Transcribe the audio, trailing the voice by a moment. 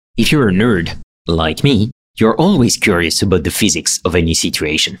If you're a nerd, like me, you're always curious about the physics of any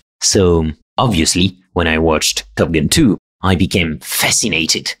situation. So, obviously, when I watched Top Gun 2, I became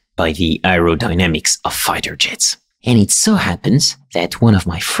fascinated by the aerodynamics of fighter jets. And it so happens that one of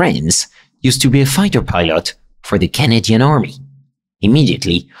my friends used to be a fighter pilot for the Canadian Army.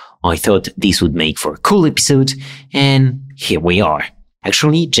 Immediately, I thought this would make for a cool episode, and here we are.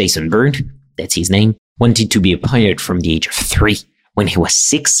 Actually, Jason Byrne, that's his name, wanted to be a pilot from the age of 3. When he was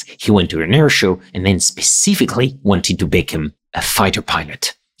 6, he went to an air show and then specifically wanted to become a fighter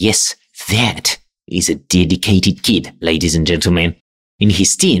pilot. Yes, that is a dedicated kid, ladies and gentlemen. In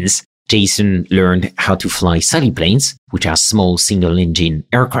his teens, Jason learned how to fly Salyplanes, which are small single-engine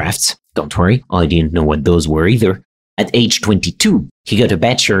aircrafts. Don't worry, I didn't know what those were either. At age 22, he got a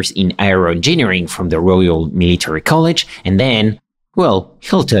bachelor's in aeroengineering from the Royal Military College, and then, well,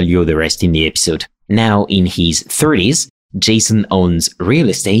 he'll tell you the rest in the episode. Now in his 30s, Jason owns real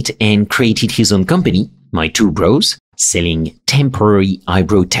estate and created his own company, My Two Bros, selling temporary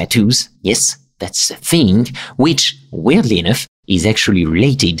eyebrow tattoos. Yes, that's a thing, which, weirdly enough, is actually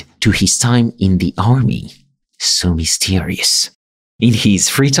related to his time in the army. So mysterious. In his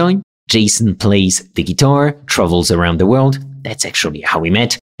free time, Jason plays the guitar, travels around the world, that's actually how we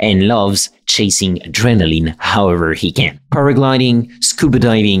met, and loves chasing adrenaline however he can. Paragliding, scuba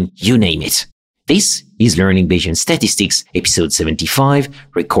diving, you name it. This is Learning Bayesian Statistics, episode 75,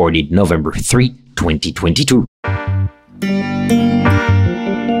 recorded November 3, 2022.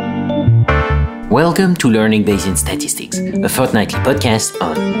 Welcome to Learning Bayesian Statistics, a fortnightly podcast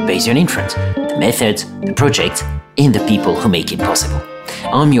on Bayesian inference, the methods, the projects, and the people who make it possible.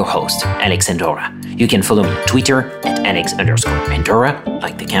 I'm your host, Alex Andorra. You can follow me on Twitter at Alex_Andorra,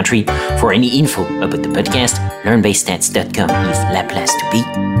 like the country. For any info about the podcast, learnbaystats.com is la place to be.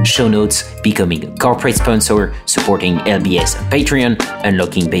 Show notes, becoming a corporate sponsor, supporting LBS on Patreon,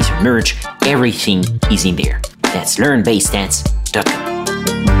 unlocking Bayesian merch, everything is in there. That's learnbaystats.com.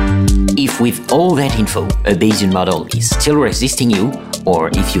 If with all that info, a Bayesian model is still resisting you,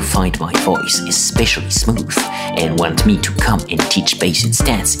 or if you find my voice especially smooth and want me to come and teach Bayesian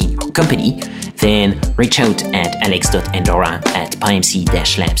stats in your company, then reach out at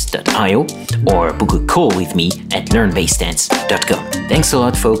alex.andorra@pymc-labs.io or book a call with me at learnbaystats.com. Thanks a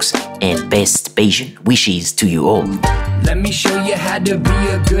lot, folks, and best Bayesian wishes to you all. Let me show you how to be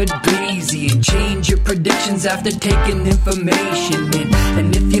a good Bayesian. Change your predictions after taking information in.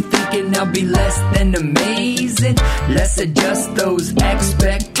 And if you're thinking I'll be less than amazing, let's adjust those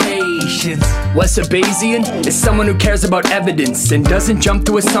expectations. What's a Bayesian? Is someone who cares about evidence and doesn't jump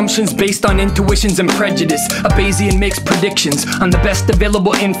to assumptions based on intuitions and prejudice. A Bayesian makes predictions on the best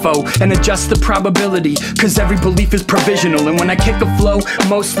available info and adjusts the probability, cause every belief is provisional. And when I kick a flow,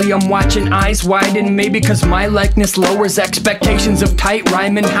 mostly I'm watching eyes widen, maybe cause my likeness lowers expectations of tight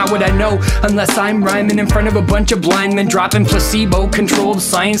rhyming. How would I know unless I'm rhyming in front of a bunch of blind men, dropping placebo-controlled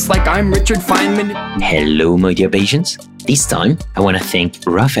science like I'm Richard Feynman? Hello, my dear Bayesians. This time, I want to thank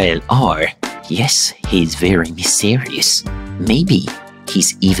Raphael R. Yes, he's very mysterious. Maybe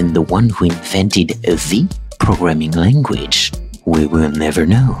he's even the one who invented the programming language. We will never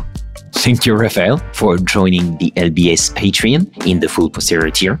know. Thank you, Raphael, for joining the LBS Patreon in the full posterior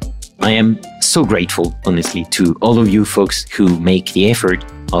tier. I am so grateful, honestly, to all of you folks who make the effort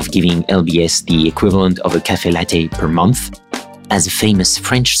of giving LBS the equivalent of a café latte per month. As a famous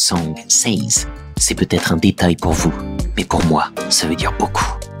French song says, c'est peut-être un détail pour vous, mais pour moi, ça veut dire beaucoup.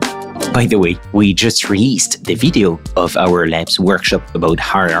 By the way, we just released the video of our lab's workshop about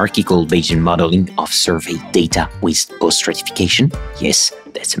hierarchical Bayesian modeling of survey data with post-stratification. Yes,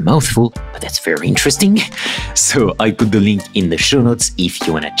 that's a mouthful, but that's very interesting. So I put the link in the show notes if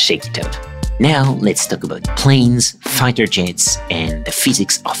you want to check it out. Now let's talk about planes, fighter jets, and the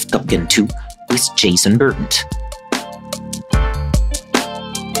physics of Top Gun 2 with Jason Byrne.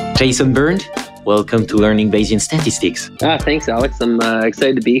 Jason Byrne, welcome to Learning Bayesian Statistics. Thanks, Alex. I'm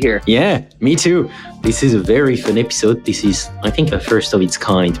excited to be here. Yeah, me too. This is a very fun episode. This is, I think, a first of its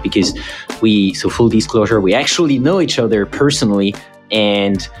kind because so full disclosure, we actually know each other personally.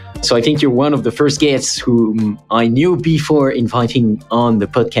 And so I think you're one of the first guests whom I knew before inviting on the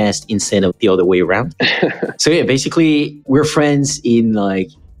podcast instead of the other way around. So yeah, basically, we're friends in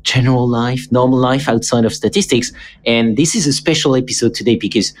like general life, normal life outside of statistics. And this is a special episode today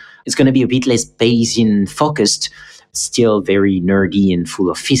because it's going to be a bit less Bayesian focused, still very nerdy and full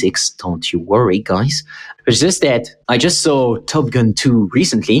of physics. Don't you worry, guys. It's just that I just saw Top Gun 2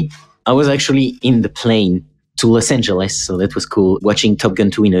 recently. I was actually in the plane to Los Angeles, so that was cool, watching Top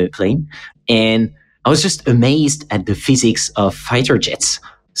Gun 2 in a plane. And I was just amazed at the physics of fighter jets.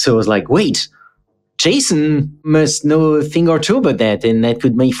 So I was like, wait, Jason must know a thing or two about that, and that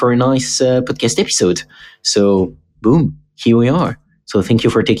could make for a nice podcast episode. So, boom, here we are. So thank you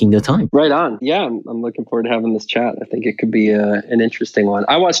for taking the time. Right on. Yeah, I'm looking forward to having this chat. I think it could be an interesting one.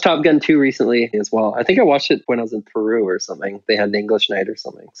 I watched Top Gun 2 recently as well. I think I watched it when I was in Peru or something. They had an English night or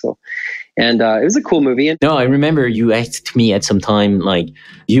something. So, and it was a cool movie. No, I remember you asked me at some time, like,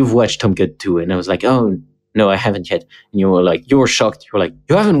 you've watched Top Gun 2, and I was like, oh, no, I haven't yet. And you were shocked. You were like,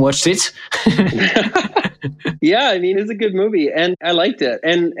 you haven't watched it? Yeah, I mean, it's a good movie, and I liked it.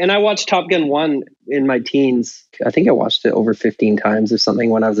 And I watched Top Gun 1 in my teens. I think I watched it over 15 times or something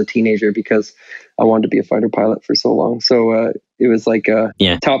when I was a teenager because I wanted to be a fighter pilot for so long. So it was like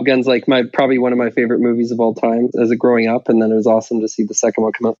Top Gun's like probably one of my favorite movies of all time as a growing up, and then it was awesome to see the second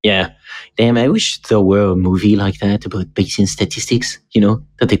one come out. Yeah. Damn, I wish there were a movie like that about Bayesian statistics,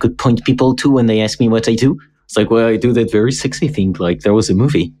 that they could point people to when they ask me what I do. It's like, well, I do that very sexy thing. Like, there was a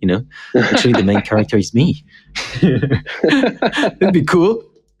movie, Actually, the main character is me. That'd be cool.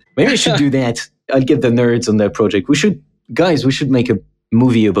 Maybe I should do that. I'll get the nerds on that project. We should make a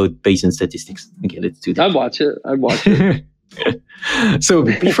movie about Bayesian statistics. Okay, let's do that. I'd watch it. So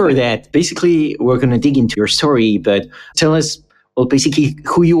before that, basically, we're going to dig into your story, but tell us, well, basically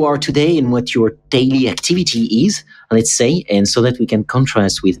who you are today and what your daily activity is, let's say, and so that we can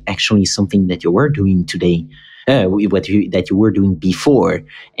contrast with actually something that you were doing today, that you were doing before,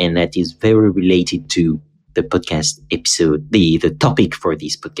 and that is very related to the podcast episode, the topic for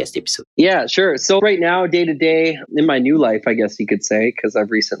this podcast episode. Yeah, sure. So right now, day to day in my new life, I guess you could say, because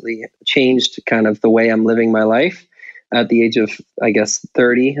I've recently changed kind of the way I'm living my life. At the age of, I guess,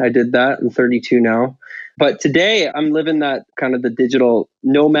 30, I did that. I'm 32 now. But today I'm living that kind of the digital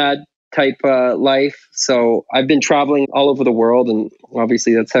nomad type life. So I've been traveling all over the world. And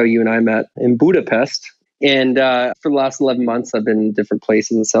obviously that's how you and I met in Budapest. And for the last 11 months, I've been in different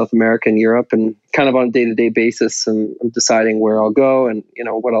places in South America and Europe, and kind of on a day-to-day basis. And I'm deciding where I'll go and,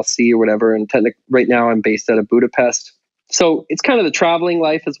 what I'll see or whatever. And right now I'm based out of Budapest. So it's kind of the traveling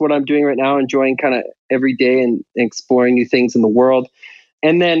life is what I'm doing right now, enjoying kind of every day and exploring new things in the world.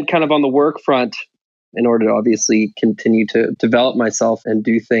 And then kind of on the work front, in order to obviously continue to develop myself and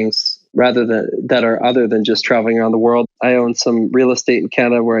do things that are other than just traveling around the world. I own some real estate in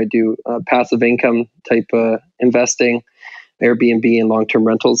Canada where I do passive income type investing, Airbnb and long-term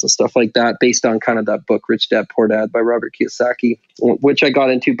rentals and stuff like that, based on kind of that book, Rich Dad, Poor Dad by Robert Kiyosaki, which I got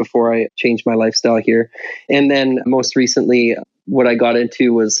into before I changed my lifestyle here. And then most recently, what I got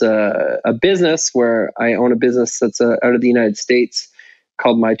into was a business where I own a business that's out of the United States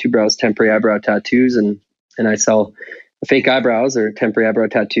called My Two Brows Temporary Eyebrow Tattoos. And I sell fake eyebrows or temporary eyebrow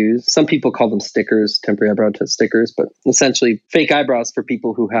tattoos. Some people call them stickers, temporary eyebrow stickers, but essentially fake eyebrows for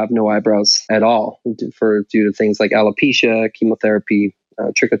people who have no eyebrows at all due to things like alopecia, chemotherapy,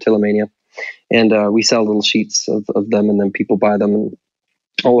 trichotillomania. And we sell little sheets of them, and then people buy them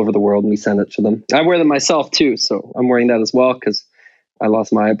all over the world, and we send it to them. I wear them myself too, so I'm wearing that as well because I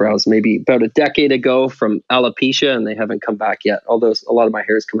lost my eyebrows maybe about a decade ago from alopecia, and they haven't come back yet, although a lot of my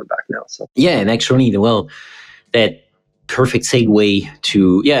hair is coming back now. So yeah, and actually, that perfect segue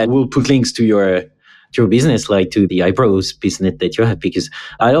to, we'll put links to your business, like to the eyebrows business that you have, because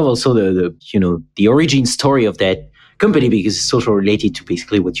I love also the origin story of that company, because it's also related to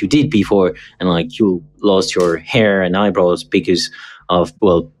basically what you did before, and like you lost your hair and eyebrows because of,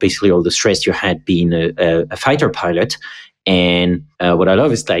 well, basically all the stress you had being a fighter pilot. And what I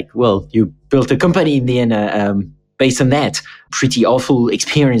love is like, well, you built a company in the end based on that pretty awful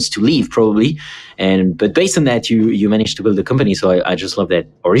experience to leave, probably. But based on that, you managed to build a company. So I just love that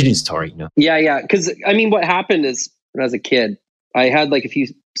origin story. Yeah. Because I mean, what happened is when I was a kid, I had like a few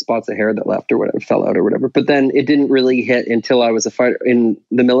spots of hair that left or whatever, fell out or whatever. But then it didn't really hit until I was a fighter in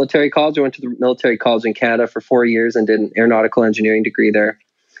the military college. I went to the military college in Canada for 4 years and did an aeronautical engineering degree there.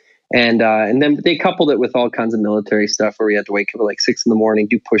 And then they coupled it with all kinds of military stuff where we had to wake up at like 6 a.m,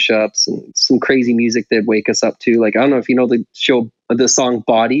 do push-ups and some crazy music they'd wake us up to. Like, I don't know if you know the song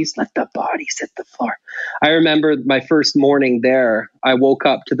Bodies, Let the Bodies Hit the Floor. I remember my first morning there, I woke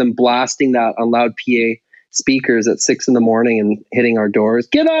up to them blasting that on loud PA speakers at 6 a.m. and hitting our doors,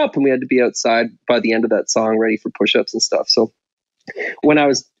 get up. And we had to be outside by the end of that song, ready for push-ups and stuff. So when I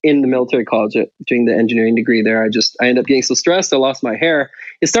was in the military college doing the engineering degree there, I ended up getting so stressed, I lost my hair.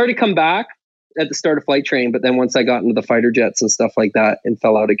 It started to come back at the start of flight training, but then once I got into the fighter jets and stuff like that, it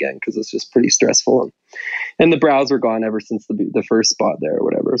fell out again because it's just pretty stressful. And the brows were gone ever since the first spot there or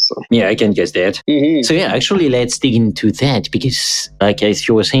whatever. So yeah, I can guess that. Mm-hmm. So yeah, actually, let's dig into that because, like as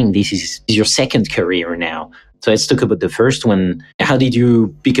you were saying, this is your second career now. So let's talk about the first one. How did you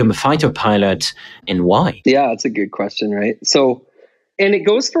become a fighter pilot and why? Yeah, that's a good question, right? So And it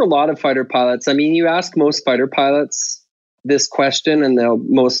goes for a lot of fighter pilots. I mean, you ask most fighter pilots this question, and they'll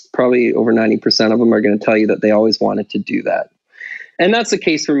most probably over 90% of them are going to tell you that they always wanted to do that. And that's the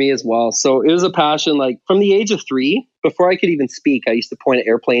case for me as well. So it was a passion, like from the age of 3, before I could even speak, I used to point at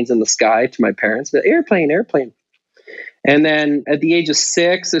airplanes in the sky to my parents, but airplane. And then at the age of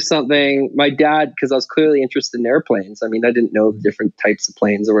 6 or something, my dad, because I was clearly interested in airplanes. I mean, I didn't know the different types of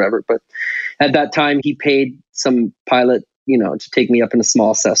planes or whatever, but at that time he paid some pilot, to take me up in a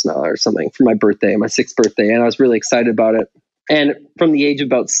small Cessna or something for my birthday, my 6th birthday. And I was really excited about it. And from the age of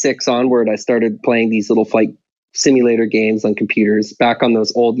about 6 onward, I started playing these little flight simulator games on computers back on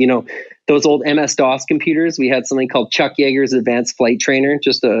those old, those old MS-DOS computers. We had something called Chuck Yeager's Advanced Flight Trainer,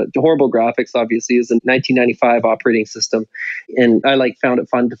 just a horrible graphics, obviously. It was a 1995 operating system. And I found it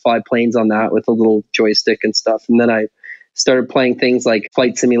fun to fly planes on that with a little joystick and stuff. And then I started playing things like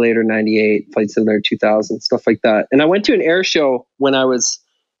Flight Simulator 98, Flight Simulator 2000, stuff like that. And I went to an air show when I was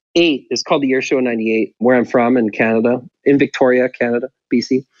 8. It's called the Air Show 98, where I'm from in Canada, in Victoria, Canada,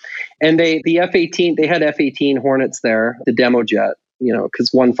 BC. And the F-18, they had F-18 Hornets there, the demo jet, because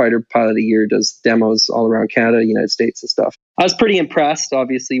one fighter pilot a year does demos all around Canada, United States and stuff. I was pretty impressed,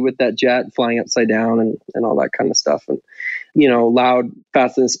 obviously, with that jet flying upside down and all that kind of stuff. And, loud,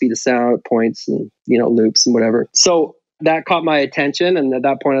 faster than the speed of sound at points and, loops and whatever. So that caught my attention. And at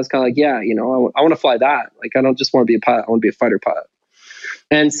that point, I was kind of like, yeah, I want to fly that. Like, I don't just want to be a pilot. I want to be a fighter pilot.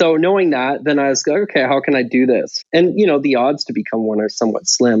 And so knowing that, then I was like, okay, how can I do this? And, the odds to become one are somewhat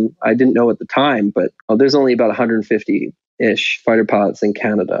slim. I didn't know at the time, but there's only about 150-ish fighter pilots in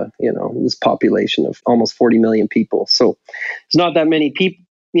Canada, this population of almost 40 million people. So it's not that many people,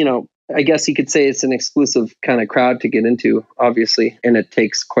 I guess you could say it's an exclusive kind of crowd to get into, obviously. And it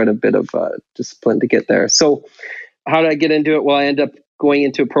takes quite a bit of discipline to get there. So how did I get into it? Well, I ended up going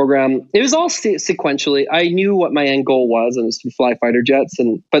into a program. It was all sequentially. I knew what my end goal was, and it was to fly fighter jets.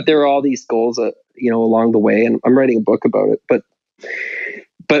 But there were all these goals, along the way, and I'm writing a book about it.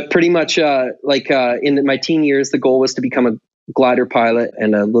 But pretty much, in my teen years, the goal was to become a glider pilot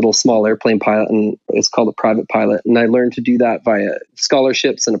and a little small airplane pilot, and it's called a private pilot. And I learned to do that via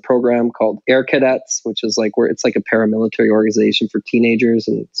scholarships in a program called Air Cadets, which is where it's like a paramilitary organization for teenagers,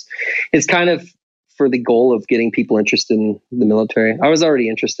 and it's kind of for the goal of getting people interested in the military. I was already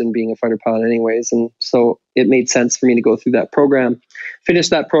interested in being a fighter pilot anyways, and so it made sense for me to go through that program. Finished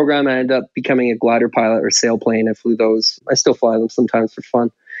that program, I ended up becoming a glider pilot or sailplane. I flew those. I still fly them sometimes for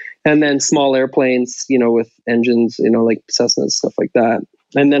fun. And then small airplanes, with engines, like Cessnas, stuff like that.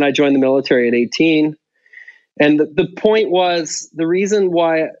 And then I joined the military at 18. And the point was, the reason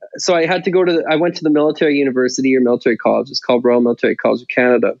why, so I had to I went to the military university or military college. It's called Royal Military College of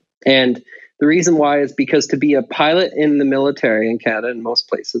Canada. And the reason why is because to be a pilot in the military in Canada, in most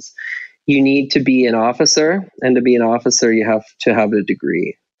places, you need to be an officer. And to be an officer, you have to have a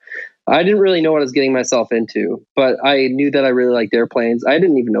degree. I didn't really know what I was getting myself into, but I knew that I really liked airplanes. I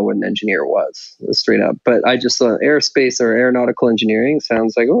didn't even know what an engineer was, straight up. But I just thought aerospace or aeronautical engineering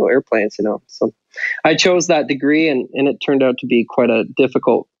sounds like, airplanes, So I chose that degree, and it turned out to be quite a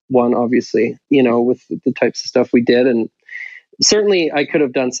difficult one, obviously, with the types of stuff we did. And certainly I could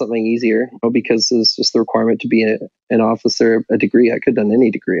have done something easier, because it was just the requirement to be an officer, a degree. I could have done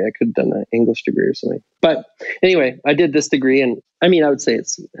any degree. I could have done an English degree or something. But anyway, I did this degree, and I would say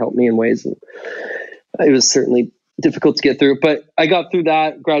it's helped me in ways. And it was certainly difficult to get through, but I got through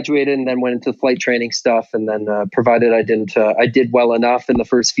that, graduated, and then went into flight training stuff. And then provided I did well enough in the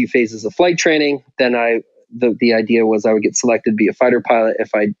first few phases of flight training, then the idea was I would get selected to be a fighter pilot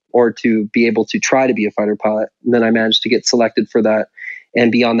or to be able to try to be a fighter pilot. And then I managed to get selected for that.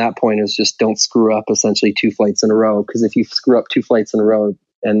 And beyond that point is just don't screw up essentially 2 flights in a row. Because if you screw up 2 flights in a row,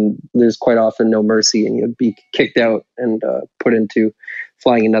 and there's quite often no mercy, and you'd be kicked out and put into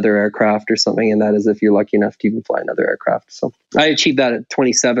flying another aircraft or something. And that is if you're lucky enough to even fly another aircraft. So I achieved that at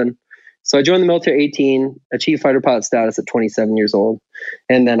 27. So I joined the military at 18, achieved fighter pilot status at 27 years old.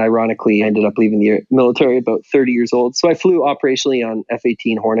 And then ironically, I ended up leaving the military about 30 years old. So I flew operationally on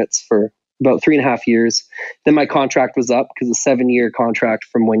F-18 Hornets for about 3.5 years. Then my contract was up, because a 7-year contract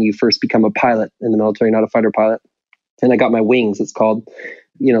from when you first become a pilot in the military, not a fighter pilot. And I got my wings, it's called,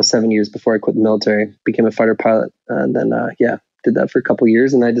 7 years before I quit the military, became a fighter pilot. And then, did that for a couple of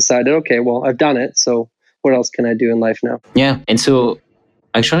years. And I decided, okay, well, I've done it. So what else can I do in life now? Yeah. And so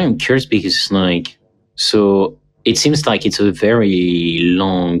actually, I'm curious because so it seems like it's a very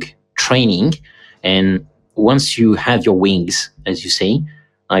long training. And once you have your wings, as you say,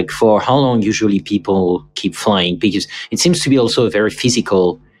 for how long usually people keep flying? Because it seems to be also a very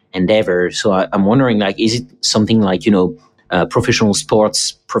physical endeavor. So I'm wondering, is it something like, professional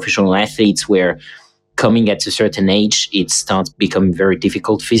sports, professional athletes where coming at a certain age, it starts becoming very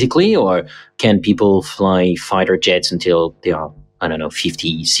difficult physically? Or can people fly fighter jets until they are, I don't know,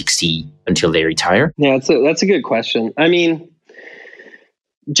 50, 60, until they retire? Yeah, that's a good question. I mean,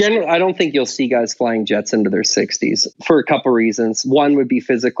 generally, I don't think you'll see guys flying jets into their 60s for a couple reasons. One would be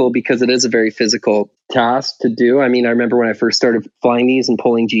physical, because it is a very physical task to do. I mean, I remember when I first started flying these and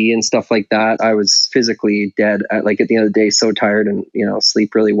pulling G and stuff like that, I was physically dead at the end of the day, so tired, and,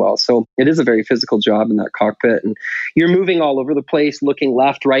 sleep really well. So it is a very physical job in that cockpit, and you're moving all over the place, looking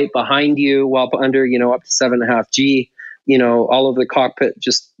left, right, behind you, while under, up to 7.5 G. All over the cockpit,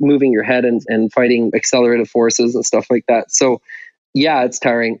 just moving your head and fighting accelerated forces and stuff like that. So yeah, it's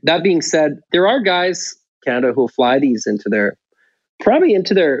tiring. That being said, there are guys in Canada who will fly these probably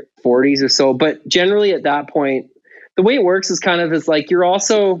into their 40s or so. But generally at that point, the way it works is you're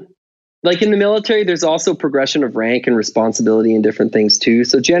also, like in the military, there's also progression of rank and responsibility and different things too.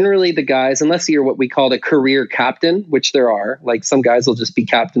 So generally the guys, unless you're what we call the career captain, which there are, like some guys will just be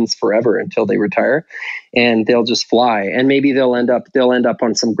captains forever until they retire, and they'll just fly. And maybe they'll end up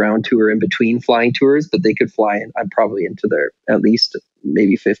on some ground tour in between flying tours, but they could fly in, I'm probably into their at least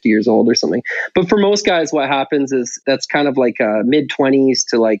maybe 50 years old or something. But for most guys, what happens is that's kind of like mid-20s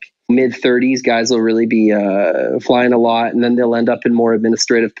to like mid-30s. Guys will really be flying a lot, and then they'll end up in more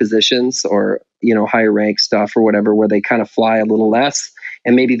administrative positions or higher rank stuff or whatever, where they kind of fly a little less,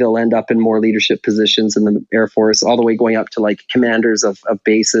 and maybe they'll end up in more leadership positions in the Air Force, all the way going up to like commanders of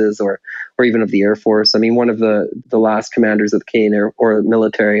bases or even of the Air Force. I mean, one of the last commanders of the Canadian Air or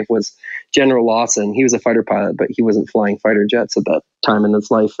military was General Lawson. He was a fighter pilot, but he wasn't flying fighter jets at that time in his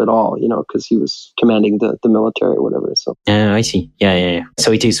life at all, because he was commanding the military or whatever. So I see. Yeah.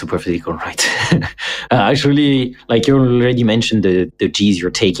 So it is super physical, right? Actually, like you already mentioned the Gs you're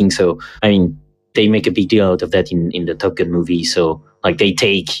taking. So, I mean, they make a big deal out of that in the Top Gun movie. So like they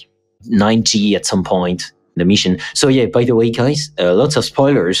take 9G at some point in the mission. So yeah, by the way, guys, lots of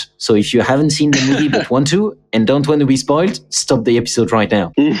spoilers. So if you haven't seen the movie but want to and don't want to be spoiled, stop the episode right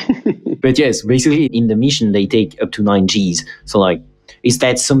now. But yes, basically in the mission, they take up to 9Gs. So like, is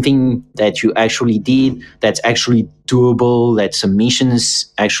that something that you actually did that's actually doable, that some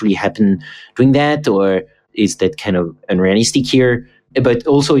missions actually happen doing that? Or is that kind of unrealistic here? But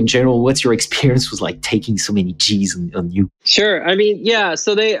also in general, what's your experience with like taking so many Gs on you? Sure. I mean, yeah.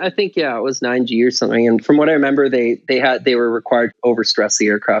 So I think it was 9G or something. And from what I remember, they were required to overstress the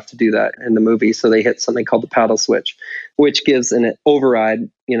aircraft to do that in the movie. So they hit something called the paddle switch, which gives an override.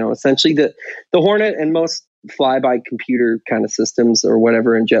 Essentially the Hornet and most fly-by computer kind of systems or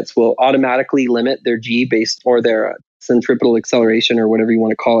whatever in jets will automatically limit their G based or their centripetal acceleration or whatever you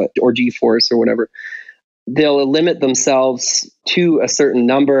want to call it, or G force or whatever. They'll limit themselves to a certain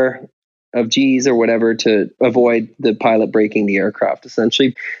number of Gs or whatever to avoid the pilot breaking the aircraft,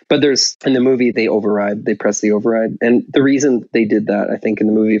 essentially. But in the movie, they press the override. And the reason they did that, I think in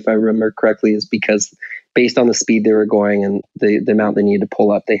the movie, if I remember correctly, is because based on the speed they were going and the amount they needed to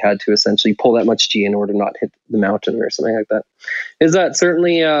pull up, they had to essentially pull that much G in order to not hit the mountain or something like that. Is that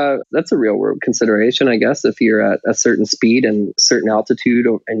certainly, that's a real world consideration, I guess, if you're at a certain speed and certain altitude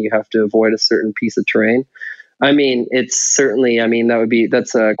and you have to avoid a certain piece of terrain. I mean, it's certainly,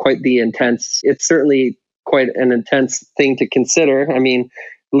 that's quite the intense, it's certainly quite an intense thing to consider. I mean,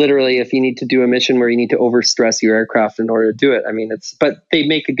 literally, if you need to do a mission where you need to overstress your aircraft in order to do it, but they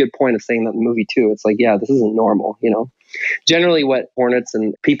make a good point of saying that in the movie too. It's like, yeah, this isn't normal, Generally, what Hornets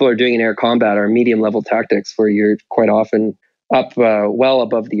and people are doing in air combat are medium level tactics where you're quite often up well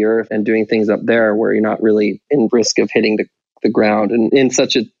above the earth and doing things up there where you're not really in risk of hitting the ground. And in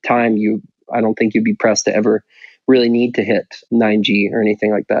such a time, I don't think you'd be pressed to ever really need to hit 9G or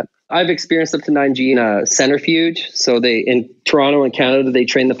anything like that. I've experienced up to 9G in a centrifuge. So in Toronto and Canada, they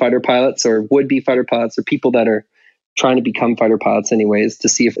train the fighter pilots or would-be fighter pilots or people that are trying to become fighter pilots anyways to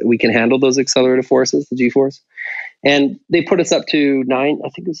see if we can handle those accelerated forces, the G-force. And they put us up to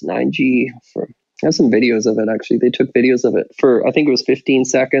 9G I have some videos of it, actually. They took videos of it for, I think it was 15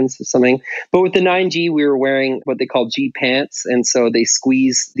 seconds or something. But with the 9G, we were wearing what they call G pants. And so these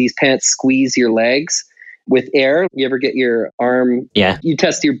pants squeeze your legs with air. You ever get your arm? Yeah. You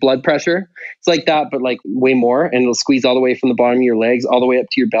test your blood pressure. It's like that, but like way more. And it'll squeeze all the way from the bottom of your legs all the way up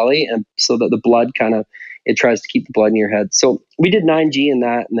to your belly. And so that the blood it tries to keep the blood in your head. So we did 9G in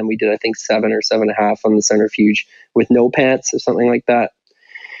that. And then we did, I think, 7 or 7.5 on the centrifuge with no pants or something like that.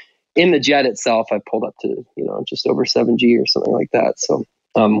 In the jet itself, I pulled up to, just over 7G or something like that. So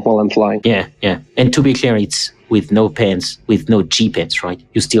while I'm flying. Yeah. And to be clear, it's with no pants, with no G pants, right?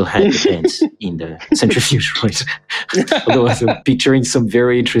 You still had the pants in the centrifuge, right? Although I'm picturing some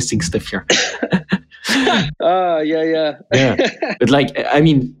very interesting stuff here. Yeah. But like, I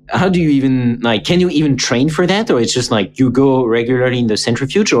mean, how do you even like? Can you even train for that, or it's just like you go regularly in the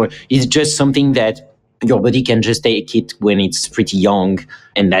centrifuge, or is it just something that your body can just take it when it's pretty young,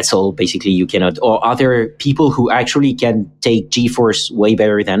 and that's all basically you cannot? Or are there people who actually can take G-force way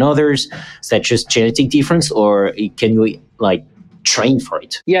better than others? Is that just genetic difference, or can you like train for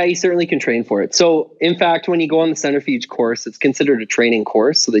it? Yeah, you certainly can train for it. So in fact, when you go on the centrifuge course, it's considered a training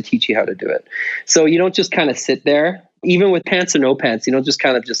course. So they teach you how to do it. So you don't just kind of sit there, even with pants or no pants, you don't just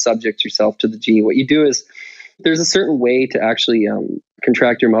kind of just subject yourself to the G. What you do is there's a certain way to actually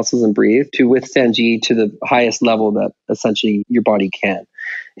contract your muscles and breathe to withstand G to the highest level that essentially your body can.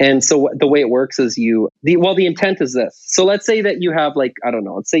 And so the way it works is the intent is this. So let's say that you have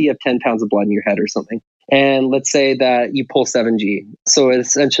let's say you have 10 pounds of blood in your head or something. And let's say that you pull 7G. So it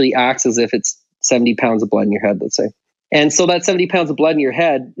essentially acts as if it's 70 pounds of blood in your head, let's say. And so that 70 pounds of blood in your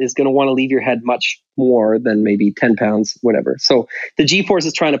head is going to want to leave your head much more than maybe 10 pounds, whatever. So the G-force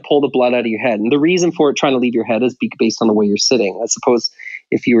is trying to pull the blood out of your head. And the reason for it trying to leave your head is based on the way you're sitting. I suppose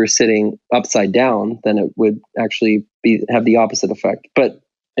if you were sitting upside down, then it would actually have the opposite effect. But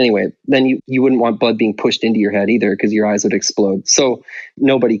anyway, then you wouldn't want blood being pushed into your head either because your eyes would explode. So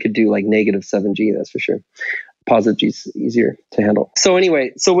nobody could do like negative 7G, that's for sure. Positive G is easier to handle. So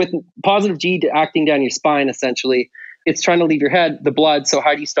anyway, so with positive G acting down your spine, essentially, it's trying to leave your head, the blood. So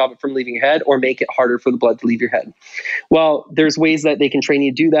how do you stop it from leaving your head or make it harder for the blood to leave your head? Well, there's ways that they can train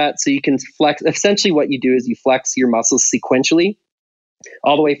you to do that. So you can flex. Essentially what you do is you flex your muscles sequentially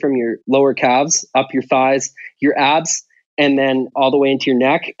all the way from your lower calves, up your thighs, your abs, and then all the way into your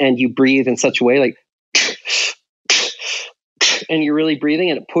neck. And you breathe in such a way like, and you're really breathing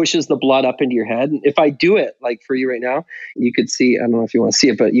and it pushes the blood up into your head. And if I do it like for you right now, you could see, I don't know if you want to see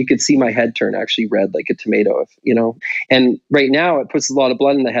it, but you could see my head turn actually red like a tomato, and right now it puts a lot of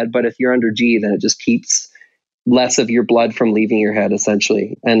blood in the head, but if you're under G, then it just keeps less of your blood from leaving your head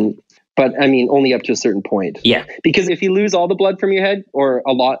essentially. But I mean, only up to a certain point. Yeah. Because if you lose all the blood from your head or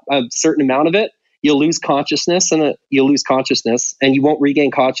a certain amount of it, you'll lose consciousness and you won't regain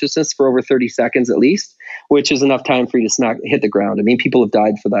consciousness for over 30 seconds at least, which is enough time for you to hit the ground. I mean, people have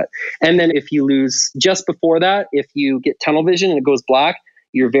died for that. And then if you lose just before that, if you get tunnel vision and it goes black,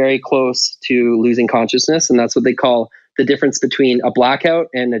 you're very close to losing consciousness. And that's what they call the difference between a blackout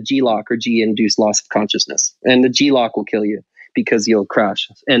and a G-lock or G-induced loss of consciousness. And the G-lock will kill you because you'll crash.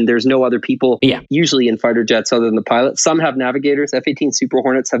 And there's no other people usually in fighter jets other than the pilot. Some have navigators. F-18 Super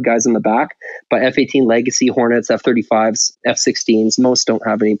Hornets have guys in the back, but F-18 Legacy Hornets, F-35s, F-16s, most don't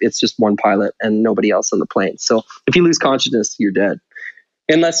have any. It's just one pilot and nobody else on the plane. So if you lose consciousness, you're dead.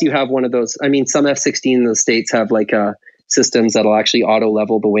 Unless you have one of those. I mean, some F-16 in the States have systems that'll actually auto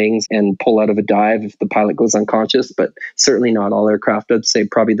level the wings and pull out of a dive if the pilot goes unconscious, but certainly not all aircraft. I'd say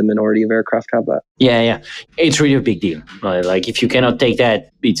probably the minority of aircraft have that. Yeah. It's really a big deal. Like if you cannot take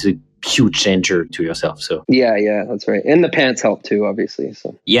that, it's a huge danger to yourself. So yeah, that's right. And the pants help too, obviously.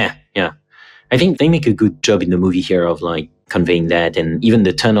 So yeah. I think they make a good job in the movie here of like conveying that, and even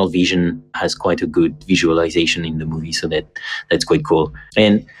the tunnel vision has quite a good visualization in the movie, so that's quite cool.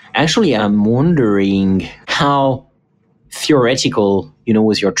 And actually, I'm wondering how theoretical,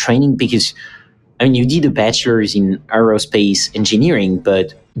 was your training, because I mean, you did a bachelor's in aerospace engineering,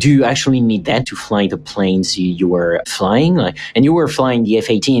 but do you actually need that to fly the planes you were flying? And you were flying the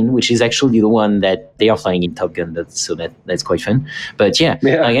F-18, which is actually the one that they are flying in Top Gun. That's quite fun. But yeah.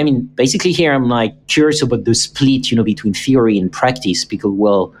 I mean, basically here I'm like curious about the split, between theory and practice, because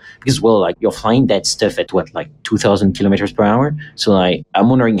like you're flying that stuff at 2,000 kilometers per hour. So I'm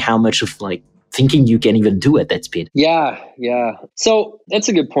wondering how much of thinking you can even do at that speed. Yeah. So that's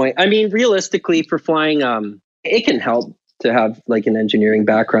a good point. I mean, realistically for flying, it can help to have an engineering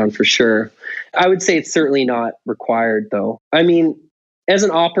background for sure. I would say it's certainly not required though. I mean, as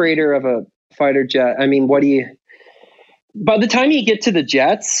an operator of a fighter jet, I mean, by the time you get to the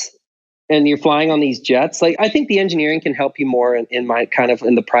jets and you're flying on these jets, I think the engineering can help you more in my kind of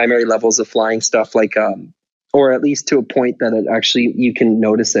in the primary levels of flying stuff, or at least to a point that it actually, you can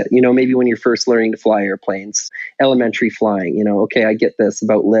notice it, maybe when you're first learning to fly airplanes, elementary flying, okay, I get this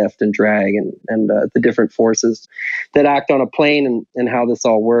about lift and drag and the different forces that act on a plane and how this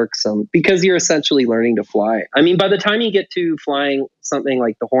all works. Because you're essentially learning to fly. I mean, by the time you get to flying something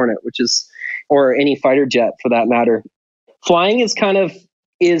like the Hornet, or any fighter jet for that matter, flying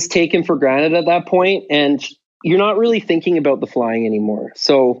is taken for granted at that point, and you're not really thinking about the flying anymore.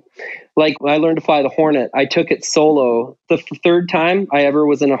 So when I learned to fly the Hornet, I took it solo. The third time I ever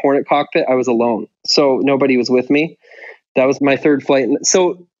was in a Hornet cockpit, I was alone. So nobody was with me. That was my third flight.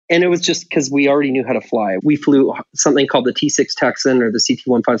 And it was just because we already knew how to fly. We flew something called the T-6 Texan or the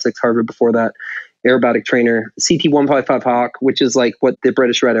CT-156 Harvard before that. aerobatic trainer, CT-155 Hawk, which is like what the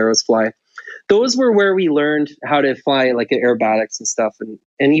British Red Arrows fly. Those were where we learned how to fly like aerobatics and stuff.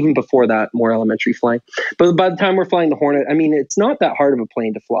 And even before that, more elementary flying. But by the time we're flying the Hornet, I mean, it's not that hard of a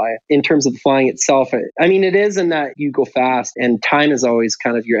plane to fly in terms of flying itself. I mean, it is in that you go fast, and time is always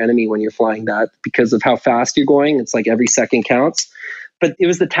kind of your enemy when you're flying that because of how fast you're going. It's like every second counts. But it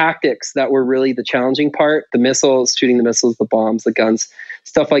was the tactics that were really the challenging part, the missiles, shooting the missiles, the bombs, the guns,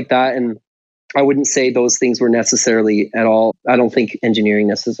 stuff like that. And I wouldn't say those things were necessarily at all. I don't think engineering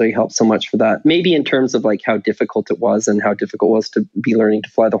necessarily helped so much for that. Maybe in terms of like how difficult it was and how difficult it was to be learning to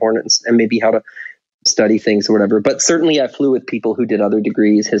fly the Hornet and maybe how to study things or whatever. But certainly I flew with people who did other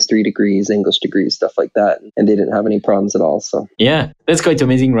degrees, history degrees, English degrees, stuff like that. And they didn't have any problems at all. So yeah, that's quite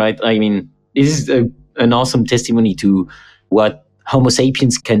amazing, right? I mean, this is an awesome testimony to what Homo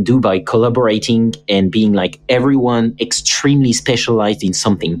sapiens can do by collaborating and being like everyone extremely specialized in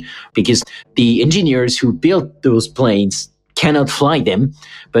something, because the engineers who built those planes cannot fly them.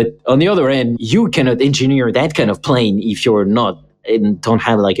 But on the other end, you cannot engineer that kind of plane if you're not and don't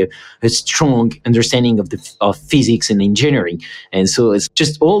have like a strong understanding of physics and engineering. And so it's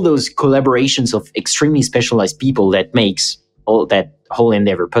just all those collaborations of extremely specialized people that makes all that whole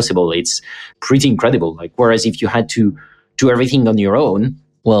endeavor possible. It's pretty incredible. Like, whereas if you had to do everything on your own,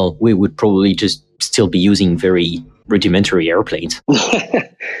 well, we would probably just still be using very rudimentary airplanes.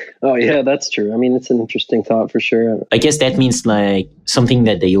 Oh yeah, that's true. I mean, it's an interesting thought for sure. I guess that means like something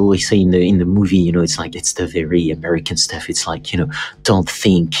that they always say in the movie, you know, it's like, it's the very American stuff. It's like, you know, don't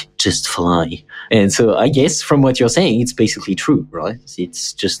think, just fly. And so I guess from what you're saying, it's basically true, right?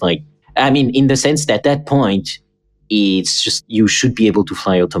 It's just like, I mean, in the sense that at that point, it's just, you should be able to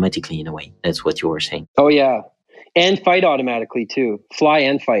fly automatically in a way. That's what you were saying. Oh yeah. And fight automatically too. Fly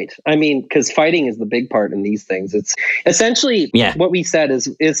and fight. I mean, because fighting is the big part in these things. It's essentially what we said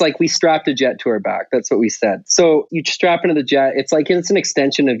is it's like we strapped a jet to our back. That's what we said. So you strap into the jet. It's like it's an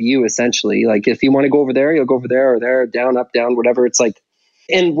extension of you, essentially. Like if you want to go over there, you'll go over there or there, down, up, down, whatever. It's like,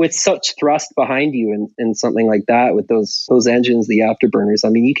 and with such thrust behind you and something like that, with those engines, the afterburners, I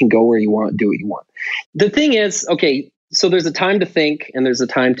mean, you can go where you want, do what you want. The thing is, okay, so there's a time to think and there's a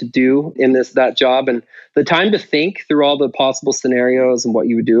time to do in that job. And the time to think through all the possible scenarios and what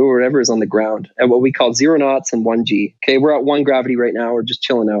you would do or whatever is on the ground at what we call 0 knots and 1G. Okay, we're at 1 gravity right now. We're just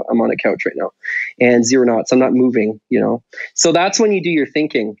chilling out. I'm on a couch right now. And 0 knots. I'm not moving, you know. So that's when you do your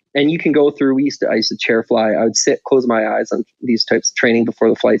thinking. And you can go through, I used to chair fly. I would sit, close my eyes on these types of training before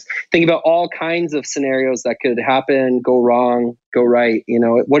the flights. Think about all kinds of scenarios that could happen, go wrong, go right. You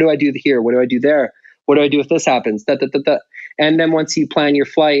know, what do I do here? What do I do there? What do I do if this happens? And then once you plan your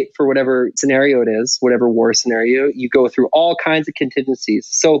flight for whatever scenario it is, whatever war scenario, you go through all kinds of contingencies.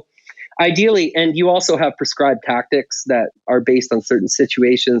 So ideally, and you also have prescribed tactics that are based on certain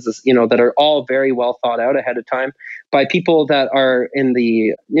situations, you know, that are all very well thought out ahead of time by people that are in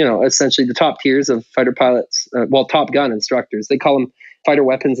the, you know, essentially the top tiers of fighter pilots, Top Gun instructors. They call them fighter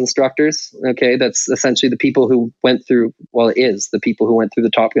weapons instructors. Okay, that's essentially the people who went through, the people who went through the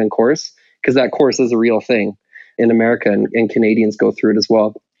Top Gun course, because that course is a real thing in America, and Canadians go through it as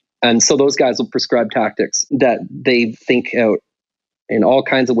well. And so those guys will prescribe tactics that they think out in all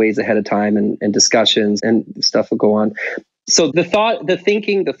kinds of ways ahead of time, and discussions and stuff will go on. So the thought, the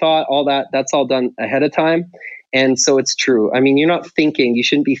thinking, the thought, all that's all done ahead of time. And so it's true. I mean, you're not thinking, you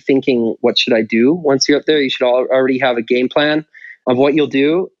shouldn't be thinking, what should I do once you're up there? You should already have a game plan of what you'll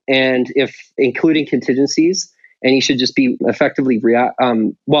do, and if including contingencies, and you should just be effectively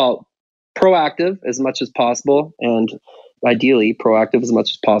proactive as much as possible, and ideally proactive as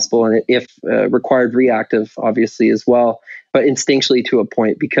much as possible, and if required, reactive obviously as well, but instinctually to a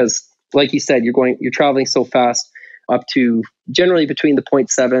point, because like you said, you're traveling so fast up to generally between the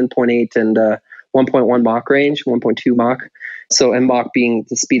 0.7, 0.8 and 1.1 Mach range, 1.2 Mach. So, and Mach being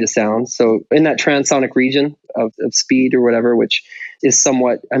the speed of sound. So in that transonic region of speed or whatever, which is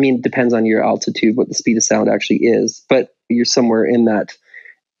somewhat, I mean, depends on your altitude, what the speed of sound actually is, but you're somewhere in that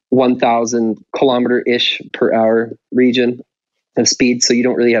 1,000 kilometer-ish per hour region of speed. So you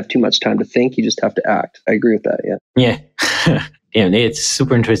don't really have too much time to think. You just have to act. I agree with that. Yeah. Yeah. Yeah, it's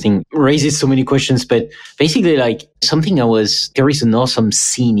super interesting. Raises so many questions, but basically like there is an awesome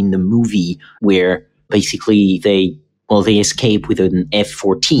scene in the movie where basically they escape with an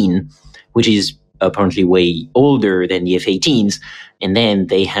F-14, which is apparently way older than the F-18s. And then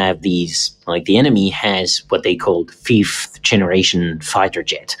they have these, like the enemy has what they called 5th generation fighter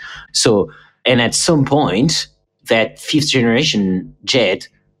jet. So, and at some point, that 5th generation jet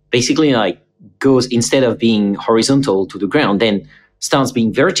basically like goes, instead of being horizontal to the ground, then starts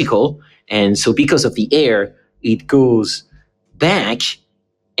being vertical. And so because of the air, it goes back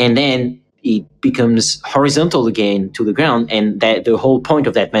and then it becomes horizontal again to the ground. And that the whole point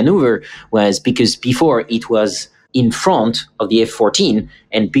of that maneuver was because before it was in front of the F-14,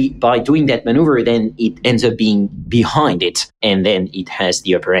 and by doing that maneuver, then it ends up being behind it, and then it has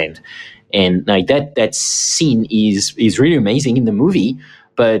the upper end. And like that scene is really amazing in the movie.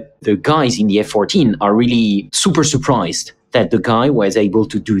 But the guys in the F-14 are really super surprised that the guy was able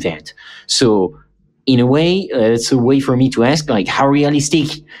to do that. So in a way, it's a way for me to ask, like, how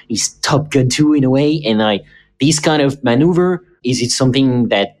realistic is Top Gun 2 in a way? And like this kind of maneuver, is it something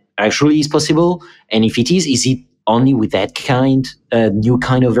that actually is possible? And if it is it only with that new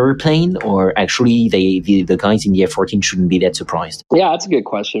kind of airplane, or actually the guys in the F-14 shouldn't be that surprised? Yeah, that's a good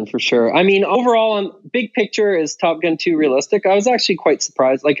question for sure. I mean, overall, on big picture, is Top Gun 2 realistic? I was actually quite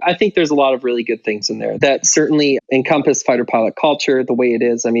surprised. Like, I think there's a lot of really good things in there that certainly encompass fighter pilot culture the way it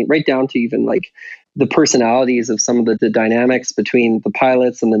is. I mean, right down to even like the personalities of some of the dynamics between the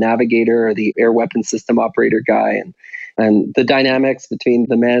pilots and the navigator or the air weapon system operator guy, and the dynamics between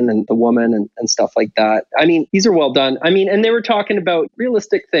the men and the woman and stuff like that. I mean, these are well done. I mean, and they were talking about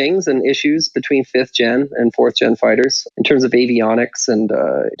realistic things and issues between 5th gen and 4th gen fighters in terms of avionics and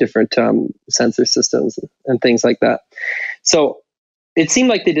different sensor systems and things like that. So it seemed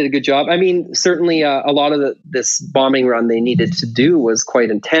like they did a good job. I mean, certainly a lot of this bombing run they needed to do was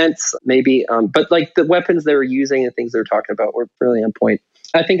quite intense, maybe. But like the weapons they were using and things they were talking about were really on point.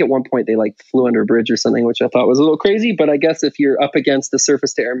 I think at one point they like flew under a bridge or something, which I thought was a little crazy. But I guess if you're up against a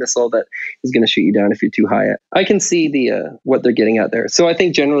surface-to-air missile that is going to shoot you down if you're too high, I can see what they're getting at there. So I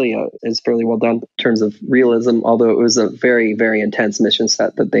think generally is fairly well done in terms of realism. Although it was a very, very intense mission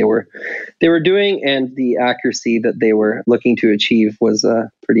set that they were doing, and the accuracy that they were looking to achieve was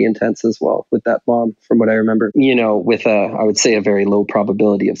pretty intense as well with that bomb, from what I remember. You know, with I would say a very low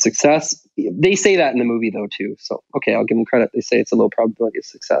probability of success. They say that in the movie though too. So okay, I'll give them credit. They say it's a low probability of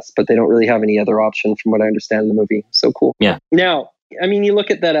success, but they don't really have any other option from what I understand in the movie. So cool. Yeah. Now, I mean, you look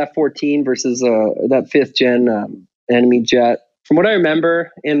at that F-14 versus that 5th gen enemy jet. From what I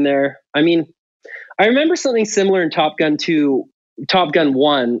remember in there, I mean, I remember something similar in Top Gun 2, Top Gun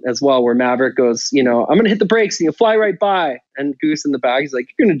 1 as well, where Maverick goes, you know, I'm going to hit the brakes and you'll fly right by. And Goose in the back, he's like,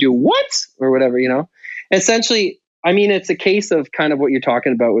 you're going to do what? Or whatever, you know. Essentially, I mean, it's a case of kind of what you're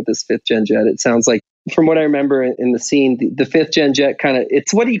talking about with this 5th gen jet. It sounds like, from what I remember in the scene, the 5th gen jet kind of,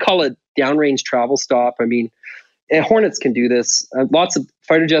 it's what do you call it? Downrange travel stop. I mean, Hornets can do this. Lots of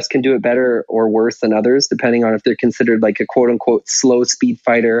fighter jets can do it better or worse than others, depending on if they're considered like a quote unquote slow speed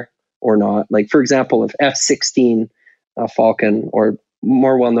fighter or not. Like, for example, if F-16 Falcon, or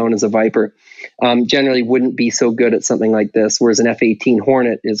more well known as a Viper, generally wouldn't be so good at something like this, whereas an F-18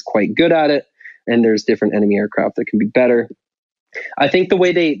 Hornet is quite good at it. And there's different enemy aircraft that can be better. I think the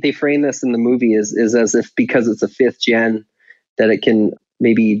way they frame this in the movie is as if because it's a 5th gen that it can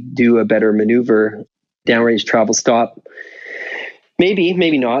maybe do a better maneuver, downrange travel stop.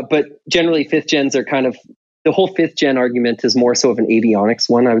 Maybe not. But generally 5th gens are kind of, the whole 5th gen argument is more so of an avionics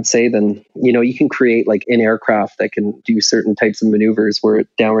one, I would say, than, you know, you can create like an aircraft that can do certain types of maneuvers where it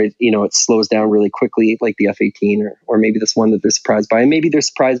downrange, you know, it slows down really quickly, like the F-18 or maybe this one that they're surprised by. And maybe they're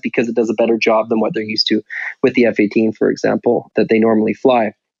surprised because it does a better job than what they're used to with the F-18, for example, that they normally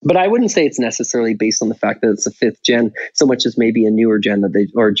fly. But I wouldn't say it's necessarily based on the fact that it's a 5th gen so much as maybe a newer gen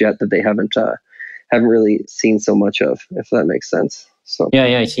or jet that they haven't really seen so much of, if that makes sense. So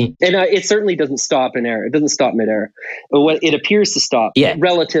yeah, I see. And it certainly doesn't stop in air. It doesn't stop midair. But what it appears to stop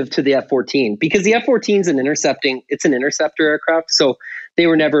relative to the F-14, because the F-14 is it's an interceptor aircraft. So they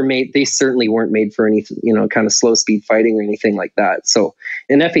were never made. They certainly weren't made for any, you know, kind of slow speed fighting or anything like that. So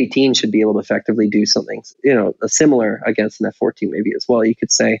an F-18 should be able to effectively do something, you know, similar against an F-14 maybe as well, you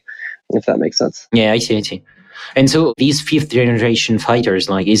could say, if that makes sense. Yeah, I see. And so these 5th generation fighters,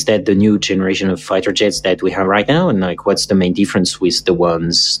 like, is that the new generation of fighter jets that we have right now? And like, what's the main difference with the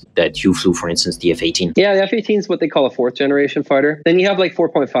ones that you flew, for instance, the F-18? Yeah, the F-18 is what they call a 4th generation fighter. Then you have like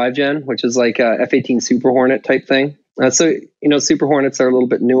 4.5 gen, which is like a F-18 Super Hornet type thing. So, you know, Super Hornets are a little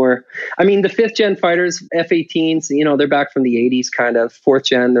bit newer. I mean, the 5th gen fighters, F-18s, you know, they're back from the 80s kind of. 4th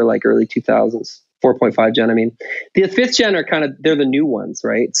gen, they're like early 2000s. 4.5 gen, I mean. The 5th gen are kind of, they're the new ones,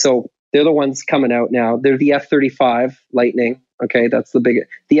 right? So they're the ones coming out now. They're the F-35 Lightning. Okay, that's the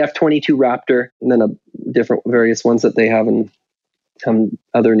the F-22 Raptor, and then different various ones that they have in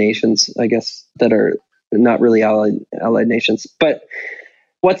other nations, I guess, that are not really allied nations. But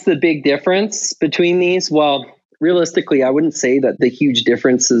what's the big difference between these? Well, realistically, I wouldn't say that the huge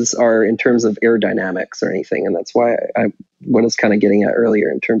differences are in terms of aerodynamics or anything. And that's why what I was kind of getting at earlier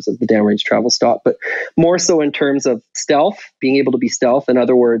in terms of the downrange travel stop, but more so in terms of stealth, being able to be stealth. In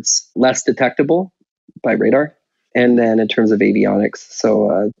other words, less detectable by radar. And then in terms of avionics,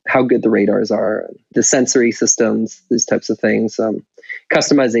 so how good the radars are, the sensory systems, these types of things,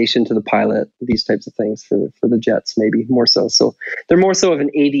 customization to the pilot, these types of things for the jets, maybe more so. So they're more so of an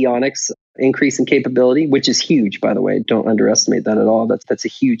avionics increase in capability, which is huge, by the way. Don't underestimate that at all. That's a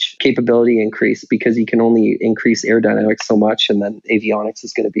huge capability increase because you can only increase aerodynamics so much, and then avionics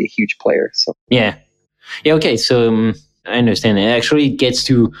is going to be a huge player. So yeah. Okay. So I understand. It actually gets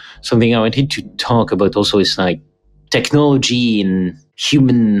to something I wanted to talk about also is like technology and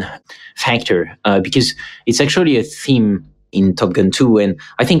human factor, because it's actually a theme in Top Gun 2. And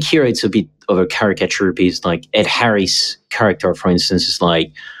I think here it's a bit of a caricature because like Ed Harris' character, for instance, is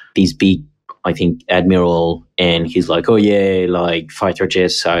like this big, I think, admiral. And he's like, oh yeah, like fighter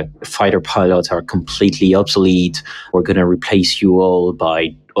pilots are completely obsolete. We're going to replace you all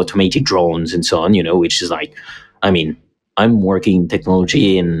by automated drones and so on, which is like, I mean, I'm working in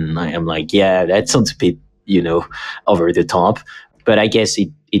technology and I am like, yeah, that sounds a bit, over the top. But I guess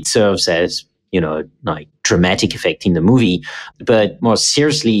it serves as, like dramatic effect in the movie. But more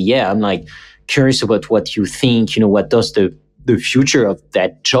seriously, yeah, I'm like curious about what you think, what does the future of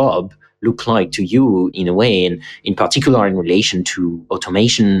that job look like to you in a way, and in particular in relation to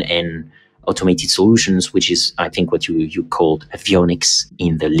automation and automated solutions, which is, I think, what you called avionics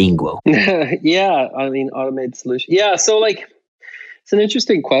in the lingo. Yeah, I mean, automated solution. Yeah, so like, it's an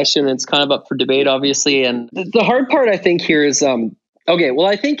interesting question. It's kind of up for debate, obviously. And the hard part, I think, here is,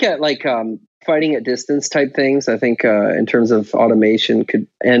 I think at like fighting at distance type things, I think in terms of automation could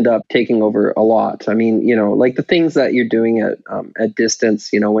end up taking over a lot. I mean, like the things that you're doing at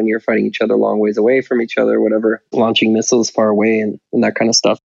distance, when you're fighting each other a long ways away from each other, whatever, launching missiles far away and that kind of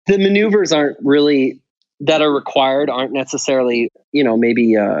stuff. The maneuvers that are required aren't necessarily,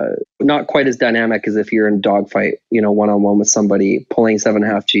 maybe not quite as dynamic as if you're in a dogfight, one-on-one with somebody pulling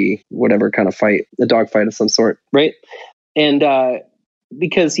 7.5G, whatever kind of fight, a dogfight of some sort, right? And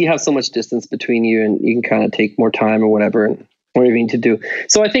because you have so much distance between you and you can kind of take more time or whatever and whatever you need to do.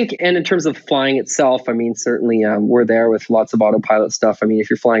 So I think, and in terms of flying itself, I mean, certainly we're there with lots of autopilot stuff. I mean, if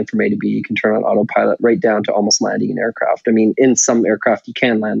you're flying from A to B, you can turn on autopilot right down to almost landing an aircraft. I mean, in some aircraft, you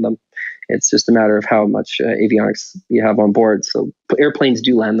can land them. It's just a matter of how much avionics you have on board. So airplanes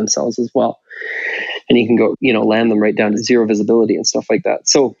do land themselves as well. And you can go, land them right down to zero visibility and stuff like that.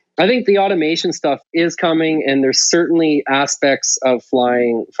 So I think the automation stuff is coming, and there's certainly aspects of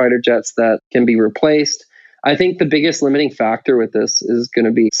flying fighter jets that can be replaced. I think the biggest limiting factor with this is going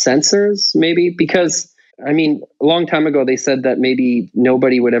to be sensors, maybe, because, I mean, a long time ago, they said that maybe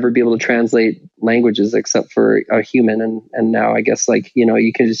nobody would ever be able to translate languages except for a human. And now I guess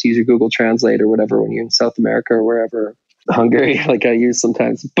you can just use your Google Translate or whatever when you're in South America or wherever, Hungary, like I use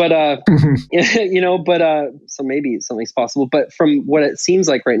sometimes. But, so maybe something's possible. But from what it seems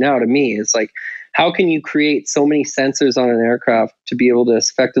like right now to me, it's like, how can you create so many sensors on an aircraft to be able to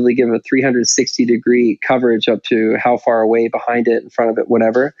effectively give a 360-degree coverage up to how far away, behind it, in front of it,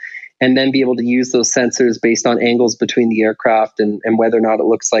 whatever, and then be able to use those sensors based on angles between the aircraft and whether or not it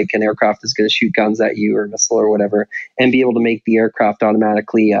looks like an aircraft is going to shoot guns at you or a missile or whatever, and be able to make the aircraft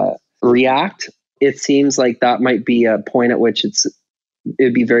automatically react. It seems like that might be a point at which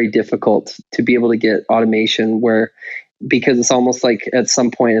it'd be very difficult to be able to get automation because it's almost like at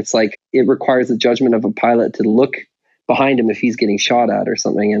some point it's like it requires the judgment of a pilot to look behind him if he's getting shot at or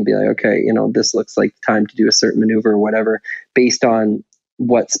something and be like, okay, this looks like time to do a certain maneuver or whatever based on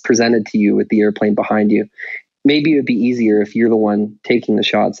what's presented to you with the airplane behind you. Maybe it would be easier if you're the one taking the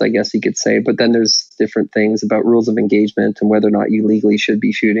shots, I guess you could say. But then there's different things about rules of engagement and whether or not you legally should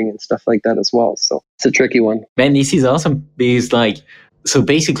be shooting and stuff like that as well. So it's a tricky one. Man, this is awesome because so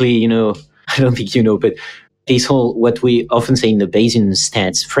basically, I don't think but this whole, what we often say in the Bayesian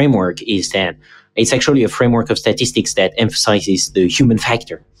stats framework is that it's actually a framework of statistics that emphasizes the human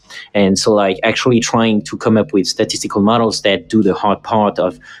factor. And so actually trying to come up with statistical models that do the hard part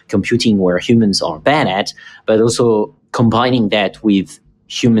of computing where humans are bad at, but also combining that with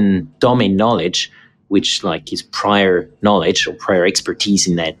human domain knowledge, which is prior knowledge or prior expertise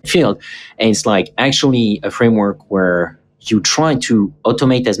in that field. And it's actually a framework where you try to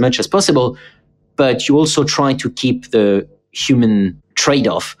automate as much as possible, but you also try to keep the human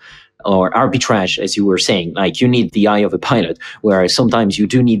trade-off or arbitrage, as you were saying. You need the eye of a pilot, whereas sometimes you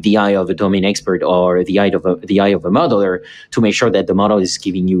do need the eye of a domain expert or the eye of a modeler to make sure that the model is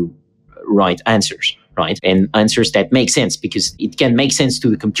giving you right answers, right? And answers that make sense, because it can make sense to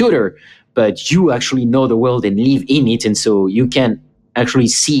the computer, but you actually know the world and live in it, and so you can actually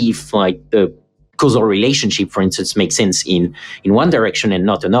see if the causal relationship, for instance, makes sense in one direction and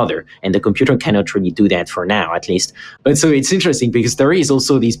not another. And the computer cannot really do that for now, at least. But so it's interesting because there is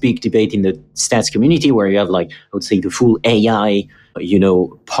also this big debate in the stats community where you have like, I would say, the full AI,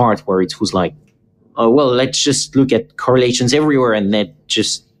 part where it was like, oh, well, let's just look at correlations everywhere and let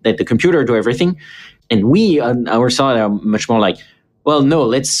the computer do everything. And we on our side are much more like, well, no,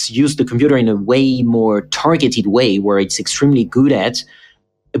 let's use the computer in a way more targeted way where it's extremely good at,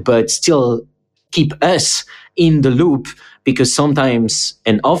 but still keep us in the loop, because sometimes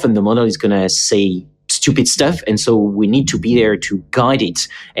and often the model is going to say stupid stuff. And so we need to be there to guide it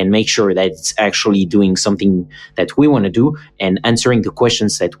and make sure that it's actually doing something that we want to do and answering the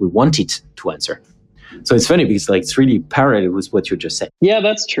questions that we want it to answer. So it's funny because like it's really parallel with what you just said. Yeah,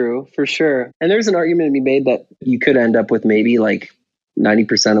 that's true for sure. And there's an argument to be made that you could end up with maybe like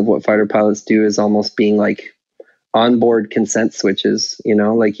 90% of what fighter pilots do is almost being like onboard consent switches,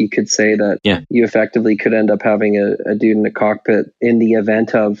 like you could say that you effectively could end up having a dude in a cockpit in the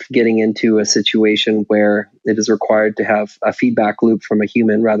event of getting into a situation where it is required to have a feedback loop from a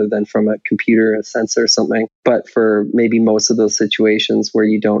human rather than from a computer, a sensor or something. But for maybe most of those situations where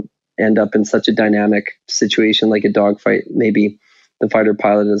you don't end up in such a dynamic situation like a dogfight, maybe the fighter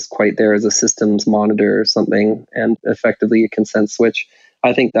pilot is quite there as a systems monitor or something and effectively a consent switch.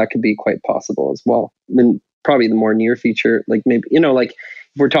 I think that could be quite possible as well. I mean, probably the more near future, like maybe, like if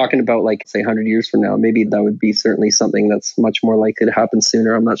we're talking about like, say 100 years from now, maybe that would be certainly something that's much more likely to happen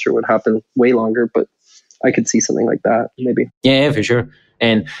sooner. I'm not sure what would happen way longer, but I could see something like that maybe. Yeah, for sure.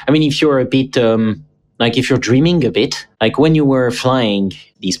 And I mean, if you're a bit, like if you're dreaming a bit, like when you were flying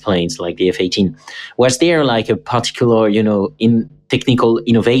these planes like the F-18, was there like a particular, in technical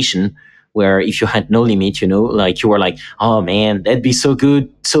innovation where if you had no limit, like you were like, oh man, that'd be so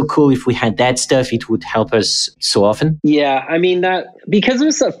good, so cool if we had that stuff, it would help us so often? Yeah, I mean that, because it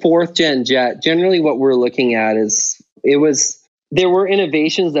was a 4th gen jet, generally what we're looking at is, there were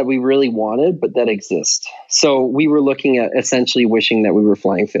innovations that we really wanted, but that exist. So we were looking at essentially wishing that we were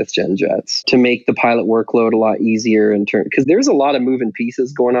flying 5th gen jets to make the pilot workload a lot easier because there's a lot of moving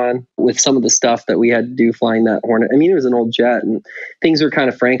pieces going on with some of the stuff that we had to do flying that Hornet. I mean, it was an old jet and things were kind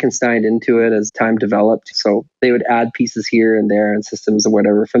of Frankensteined into it as time developed. So they would add pieces here and there and systems or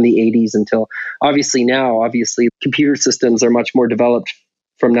whatever from the 80s until obviously computer systems are much more developed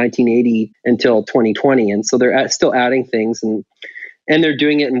from 1980 until 2020. And so they're still adding things and they're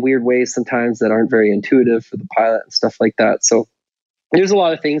doing it in weird ways sometimes that aren't very intuitive for the pilot and stuff like that. So there's a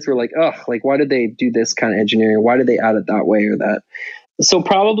lot of things where like, why did they do this kind of engineering? Why did they add it that way or that? So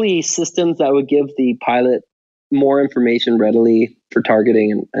probably systems that would give the pilot more information readily for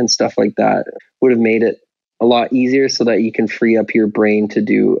targeting and stuff like that would have made it a lot easier so that you can free up your brain to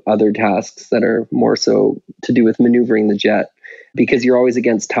do other tasks that are more so to do with maneuvering the jet. Because you're always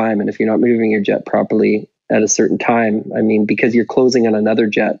against time. And if you're not moving your jet properly at a certain time, I mean, because you're closing on another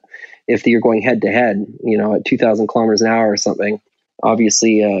jet, if you're going head to head, at 2,000 kilometers an hour or something,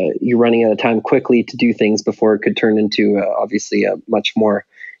 obviously you're running out of time quickly to do things before it could turn into obviously a much more,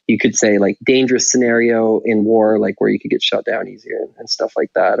 you could say like dangerous scenario in war, like where you could get shot down easier and stuff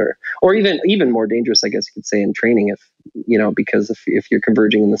like that, or even more dangerous, I guess you could say, in training because if you're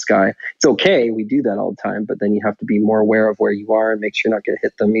converging in the sky, it's okay. We do that all the time, but then you have to be more aware of where you are and make sure you're not going to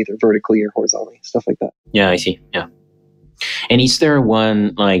hit them either vertically or horizontally, stuff like that. Yeah, I see. Yeah. And is there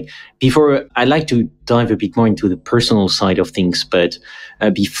one, like, before, I'd like to dive a bit more into the personal side of things, but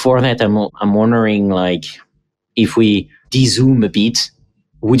before that, I'm wondering, like, if we de-zoom a bit,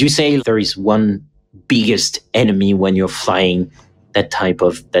 would you say there is one biggest enemy when you're flying that type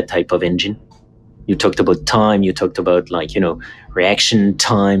of engine? You talked about time, you talked about reaction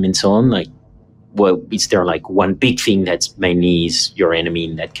time and so on. Like, well, is there like one big thing that's mainly is your enemy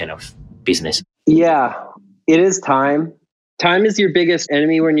in that kind of business? Yeah, it is time. Time is your biggest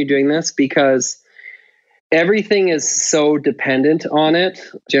enemy when you're doing this because everything is so dependent on it.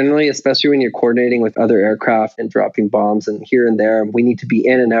 Generally, especially when you're coordinating with other aircraft and dropping bombs and here and there, we need to be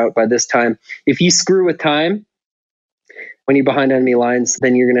in and out by this time. If you screw with time, when you're behind enemy lines,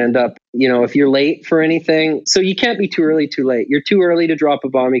 then you're going to end up, if you're late for anything. So you can't be too early, too late. You're too early to drop a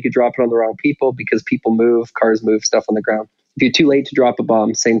bomb. You could drop it on the wrong people because people move, cars move, stuff on the ground. If you're too late to drop a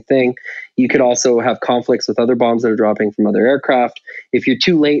bomb, same thing. You could also have conflicts with other bombs that are dropping from other aircraft. If you're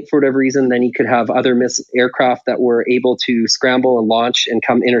too late for whatever reason, then you could have other aircraft that were able to scramble and launch and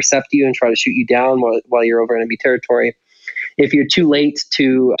come intercept you and try to shoot you down while you're over enemy territory. If you're too late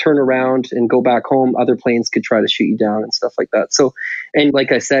to turn around and go back home, other planes could try to shoot you down and stuff like that. So, and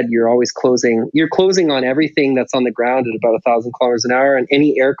like I said, you're always closing on everything that's on the ground at about 1,000 kilometers an hour, and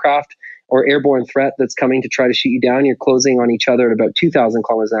any aircraft or airborne threat that's coming to try to shoot you down, you're closing on each other at about 2,000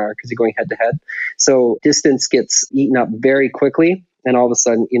 kilometers an hour because you're going head to head. So distance gets eaten up very quickly. And all of a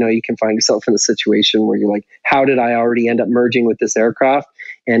sudden, you can find yourself in a situation where you're like, how did I already end up merging with this aircraft?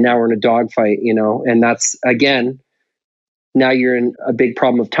 And now we're in a dogfight, and that's, again, now you're in a big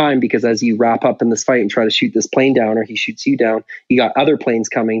problem of time, because as you wrap up in this fight and try to shoot this plane down, or he shoots you down, you got other planes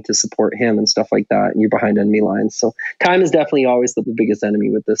coming to support him and stuff like that. And you're behind enemy lines. So time is definitely always the biggest enemy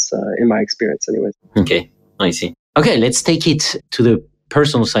with this, in my experience anyway. Okay, I see. Okay, let's take it to the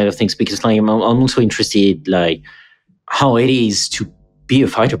personal side of things, because I'm also interested, how it is to be a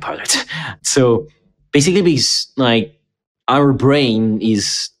fighter pilot. So basically, because our brain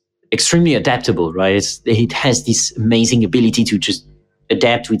is extremely adaptable, right? It has this amazing ability to just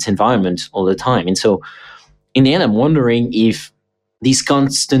adapt to its environment all the time. And so in the end, I'm wondering if this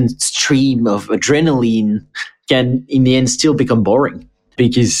constant stream of adrenaline can in the end still become boring,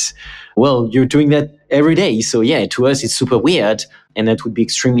 because, well, you're doing that every day. So yeah, to us, it's super weird, and that would be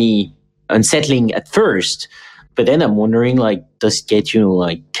extremely unsettling at first. But then I'm wondering, does it get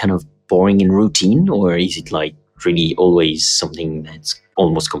kind of boring in routine, or is it really always something that's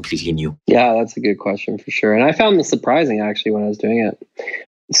almost completely new? Yeah, that's a good question for sure. And I found this surprising actually when I was doing it.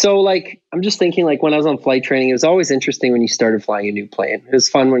 So I'm just thinking, when I was on flight training, it was always interesting when you started flying a new plane. It was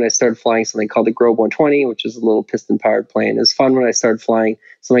fun when I started flying something called the Grobe 120, which is a little piston powered plane. It was fun when I started flying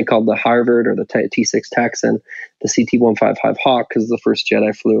something called the Harvard or the T6 Texan, the CT-155 Hawk, because it's the first jet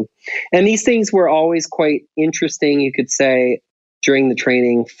I flew. And these things were always quite interesting, you could say, during the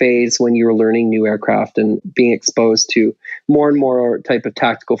training phase when you were learning new aircraft and being exposed to more and more type of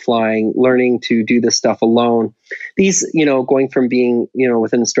tactical flying, learning to do this stuff alone. These, going from being,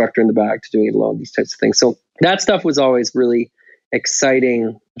 with an instructor in the back to doing it alone, these types of things. So that stuff was always really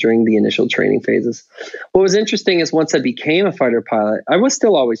exciting during the initial training phases. What was interesting is once I became a fighter pilot, I was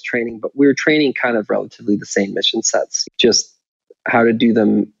still always training, but we were training kind of relatively the same mission sets, just how to do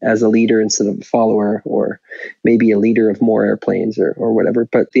them as a leader instead of a follower, or maybe a leader of more airplanes or whatever.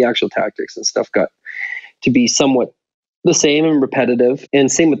 But the actual tactics and stuff got to be somewhat the same and repetitive,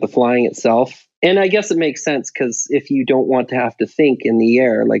 and same with the flying itself. And I guess it makes sense, because if you don't want to have to think in the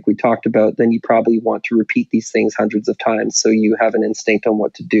air, like we talked about, then you probably want to repeat these things hundreds of times, so you have an instinct on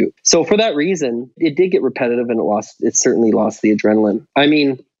what to do. So for that reason, it did get repetitive, and it certainly lost the adrenaline. I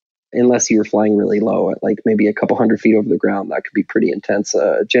mean, unless you're flying really low at maybe a couple hundred feet over the ground, that could be pretty intense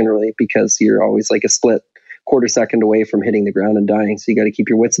generally, because you're always a split quarter second away from hitting the ground and dying. So you got to keep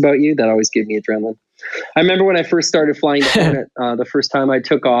your wits about you. That always gave me adrenaline. I remember when I first started flying the Hornet, the first time I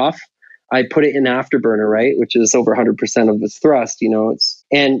took off, I put it in afterburner, right, which is over 100% of its thrust,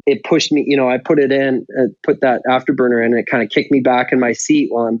 and it pushed me, I put it in, put that afterburner in, and it kind of kicked me back in my seat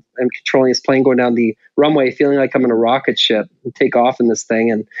while I'm controlling this plane going down the runway, feeling like I'm in a rocket ship and take off in this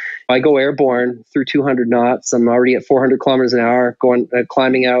thing. And I go airborne through 200 knots. I'm already at 400 kilometers an hour,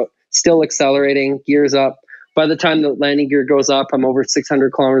 climbing out, still accelerating, gears up. By the time the landing gear goes up, I'm over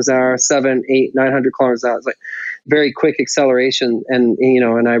 600 kilometers an hour, 700, 800, 900 kilometers an hour. It's very quick acceleration. And,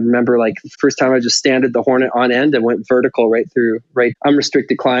 and I remember the first time I just standed the Hornet on end and went vertical right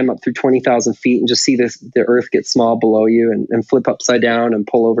unrestricted climb up through 20,000 feet, and just see the earth get small below you and flip upside down and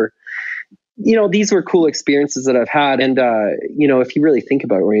pull over. These were cool experiences that I've had. And, if you really think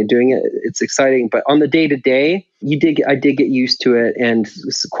about it when you're doing it, it's exciting. But on the day to day, I did get used to it. And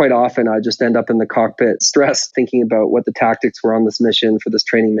quite often I just end up in the cockpit stressed, thinking about what the tactics were on this mission, for this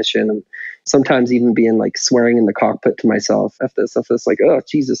training mission. And sometimes even being swearing in the cockpit to myself after this, oh,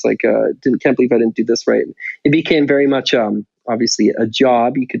 Jesus, can't believe I didn't do this right. It became very much, obviously a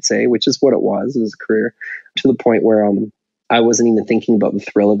job, you could say, which is what it was. It was a career, to the point where, I wasn't even thinking about the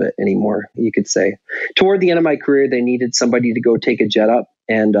thrill of it anymore, you could say. Toward the end of my career, they needed somebody to go take a jet up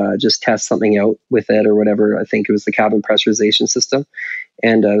and just test something out with it or whatever. I think it was the cabin pressurization system.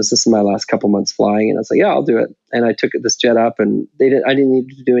 And this is my last couple months flying. And I was like, yeah, I'll do it. And I took this jet up, and I didn't need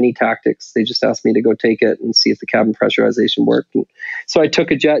to do any tactics. They just asked me to go take it and see if the cabin pressurization worked. And so I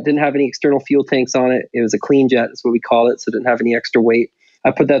took a jet, didn't have any external fuel tanks on it. It was a clean jet, that's what we call it. So it didn't have any extra weight. I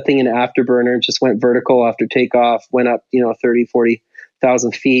put that thing in afterburner, just went vertical after takeoff, went up, 30,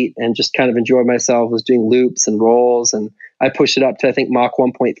 40,000 feet, and just kind of enjoyed myself. Was doing loops and rolls, and I pushed it up to, I think, Mach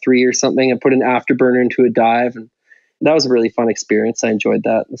 1.3 or something, and put an afterburner into a dive. And that was a really fun experience. I enjoyed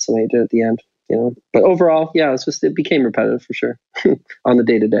that. That's something I did at the end. But overall, yeah, it became repetitive for sure on the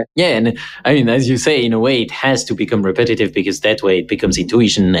day to day. Yeah. And I mean, as you say, in a way, it has to become repetitive, because that way it becomes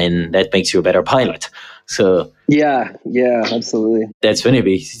intuition, and that makes you a better pilot. So yeah, absolutely. That's funny,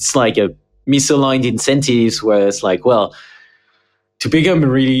 because it's like a misaligned incentives, where it's well, to become a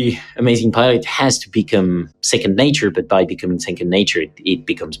really amazing pilot, it has to become second nature, but by becoming second nature, it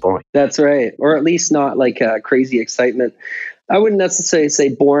becomes boring. That's right. Or at least not like a crazy excitement. I wouldn't necessarily say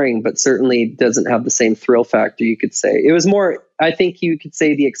boring, but certainly doesn't have the same thrill factor, you could say. It was more, I think you could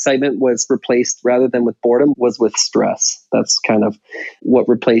say the excitement was replaced rather than with boredom, was with stress. That's kind of what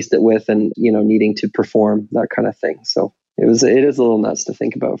replaced it with, and, needing to perform, that kind of thing. So it is a little nuts to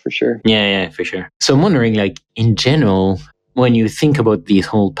think about, for sure. Yeah, for sure. So I'm wondering, like, in general, when you think about this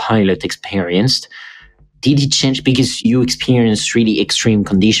whole pilot experience, did it change because you experienced really extreme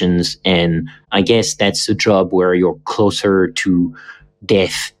conditions? And I guess that's a job where you're closer to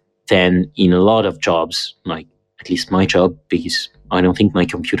death than in a lot of jobs, like at least my job, because I don't think my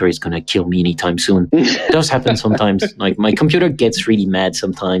computer is going to kill me anytime soon. It does happen sometimes. Like my computer gets really mad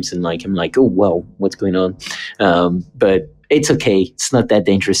sometimes, and like I'm like, oh, wow, what's going on? But it's okay. It's not that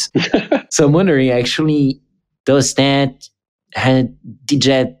dangerous. So I'm wondering, actually, did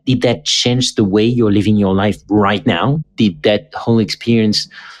that change the way you're living your life right now? Did that whole experience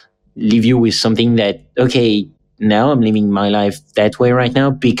leave you with something that, okay, now I'm living my life that way right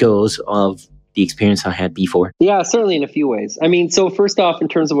now because of the experience I had before? Yeah, certainly in a few ways. I mean, so first off, in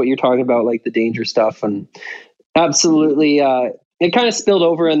terms of what you're talking about, like the danger stuff, and absolutely, it kind of spilled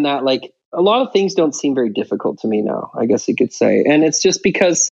over in that, like, a lot of things don't seem very difficult to me now, I guess you could say. And it's just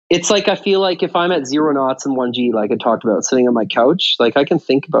because it's like, I feel like if I'm at 0 knots and 1G, like I talked about, sitting on my couch, like I can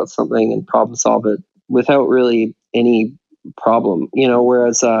think about something and problem solve it without really any problem,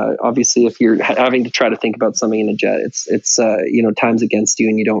 whereas obviously if you're having to try to think about something in a jet, it's time's against you,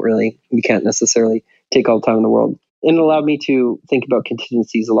 and you can't necessarily take all the time in the world. And it allowed me to think about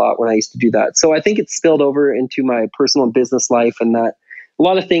contingencies a lot when I used to do that. So I think it spilled over into my personal and business life, and that a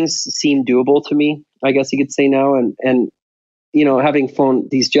lot of things seem doable to me, I guess you could say now. And having flown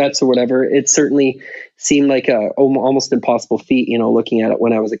these jets or whatever, it certainly seemed like a almost impossible feat, looking at it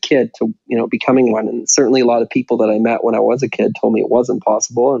when I was a kid to, becoming one. And certainly a lot of people that I met when I was a kid told me it wasn't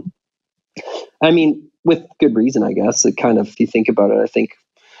possible. And I mean, with good reason, I guess. It kind of, if you think about it, I think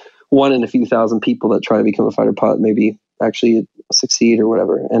 1 in a few thousand people that try to become a fighter pilot maybe actually succeed or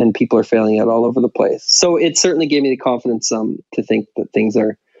whatever. And then people are failing at all over the place. So it certainly gave me the confidence to think that things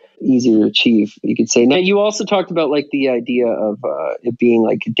are easier to achieve, you could say. Now, you also talked about like the idea of it being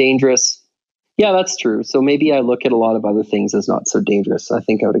like dangerous. Yeah, that's true. So maybe I look at a lot of other things as not so dangerous. I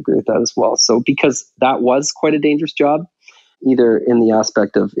think I would agree with that as well. So because that was quite a dangerous job, either in the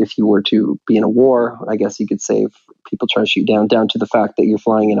aspect of if you were to be in a war, I guess you could say, if people try to shoot down to the fact that you're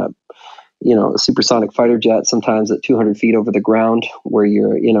flying in a supersonic fighter jet, sometimes at 200 feet over the ground, where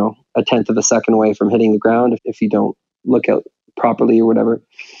you're, a tenth of a second away from hitting the ground if you don't look out properly or whatever.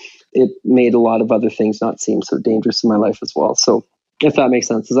 It made a lot of other things not seem so dangerous in my life as well. So if that makes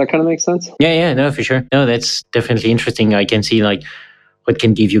sense, does that kind of make sense? Yeah, no, for sure. No, that's definitely interesting. I can see like what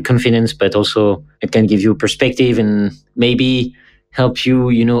can give you confidence, but also it can give you perspective and maybe help you,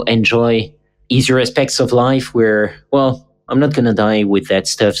 enjoy easier aspects of life where, well, I'm not going to die with that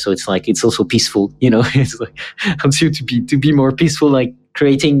stuff. So it's like, it's also peaceful, it's like, helps you to be more peaceful. Like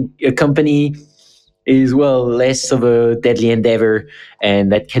creating a company is, well, less of a deadly endeavor.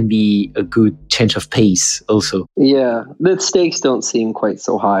 And that can be a good change of pace also. Yeah. The stakes don't seem quite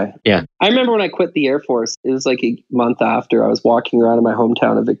so high. Yeah. I remember when I quit the Air Force, it was like a month after. I was walking around in my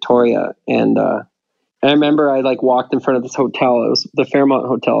hometown of Victoria, and I remember I walked in front of this hotel. It was the Fairmont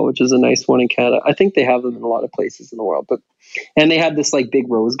Hotel, which is a nice one in Canada. I think they have them in a lot of places in the world, and they had this big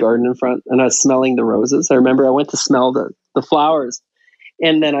rose garden in front, and I was smelling the roses. I remember I went to smell the flowers,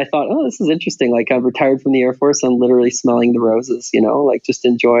 and then I thought, oh, this is interesting. I've retired from the Air Force. I'm literally smelling the roses, just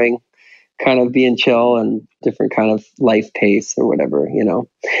enjoying kind of being chill and different kind of life pace or whatever,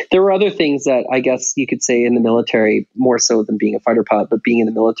 There were other things that I guess you could say in the military, more so than being a fighter pilot, but being in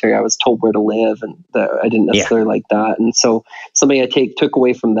the military, I was told where to live, and I didn't necessarily like that. And so something I took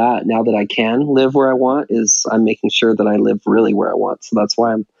away from that, now that I can live where I want, is I'm making sure that I live really where I want. So that's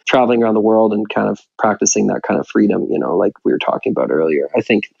why I'm traveling around the world and kind of practicing that kind of freedom, like we were talking about earlier. I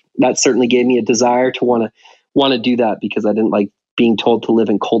think that certainly gave me a desire to want to do that, because I didn't like being told to live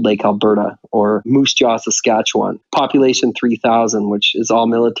in Cold Lake, Alberta, or Moose Jaw, Saskatchewan, population 3,000, which is all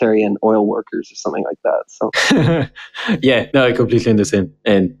military and oil workers or something like that. So, yeah, no, I completely understand.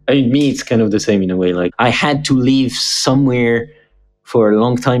 And I mean, me, it's kind of the same in a way. I had to live somewhere for a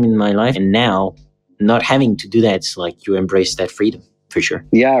long time in my life, and now not having to do that, it's you embrace that freedom for sure.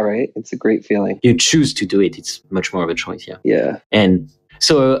 Yeah, right. It's a great feeling. You choose to do it. It's much more of a choice. Yeah. Yeah. And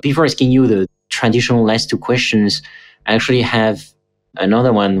so before asking you the traditional last 2 questions, I actually have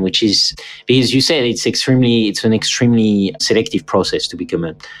another one, which is, because you said it's an extremely selective process to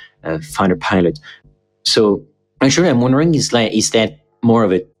become a fighter pilot. So Actually, I'm wondering, is that more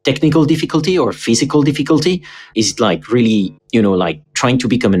of a technical difficulty or physical difficulty? Is it like really, like trying to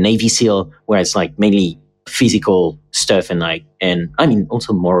become a Navy SEAL where it's like mainly physical stuff and I mean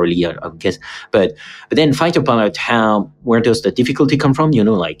also morally, I guess. But then fighter pilot, where does the difficulty come from?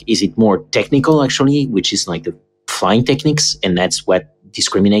 Like, is it more technical actually, which is like the flying techniques, and that's what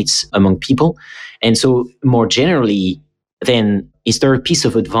discriminates among people? And so more generally, then, is there a piece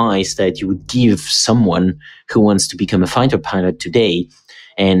of advice that you would give someone who wants to become a fighter pilot today?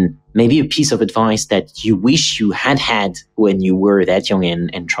 And maybe a piece of advice that you wish you had when you were that young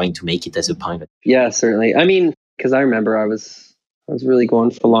and trying to make it as a pilot? Yeah, certainly. I mean, because I remember I was really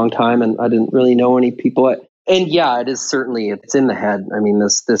going for a long time and I didn't really know any people. And yeah, it is certainly, it's in the head. I mean,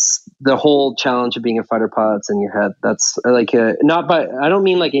 the whole challenge of being a fighter pilot's in your head. That's like, I don't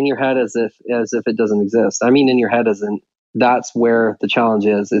mean like in your head as if it doesn't exist. I mean, in your head as in, that's where the challenge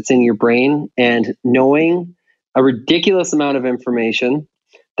is. It's in your brain, and knowing a ridiculous amount of information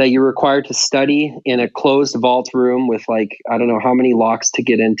that you're required to study in a closed vault room with like, I don't know how many locks to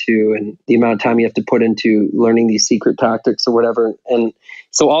get into and the amount of time you have to put into learning these secret tactics or whatever. And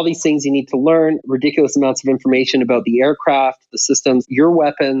so all these things you need to learn, ridiculous amounts of information about the aircraft, the systems, your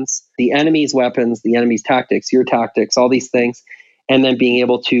weapons, the enemy's weapons, the enemy's tactics, your tactics, all these things. And then being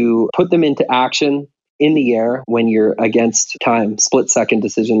able to put them into action in the air when you're against time, split-second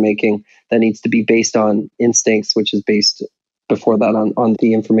decision-making that needs to be based on instincts, which is based before that on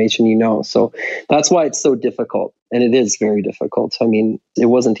the information you know. So that's why it's so difficult. And it is very difficult. I mean, it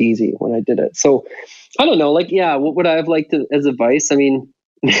wasn't easy when I did it. So I don't know, like, yeah, what would I have liked as advice? I mean,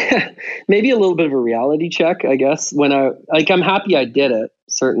 maybe a little bit of a reality check, I guess, I'm happy I did it,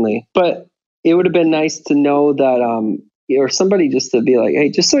 certainly. But it would have been nice to know that, or somebody just to be like, hey,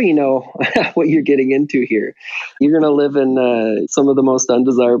 just so you know what you're getting into here, you're going to live in some of the most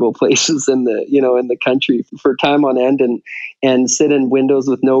undesirable places in the country for time on end and sit in windows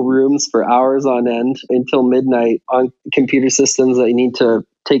with no rooms for hours on end until midnight on computer systems that you need to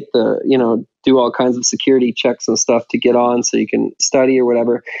take do all kinds of security checks and stuff to get on so you can study or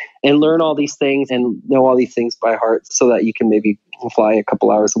whatever and learn all these things and know all these things by heart so that you can maybe fly a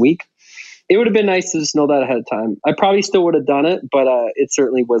couple hours a week. It would have been nice to just know that ahead of time. I probably still would have done it, but it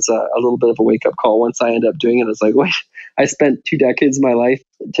certainly was a little bit of a wake-up call once I ended up doing it. I was like, wait, I spent 2 decades of my life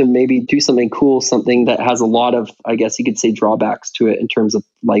to maybe do something cool, something that has a lot of, I guess you could say, drawbacks to it in terms of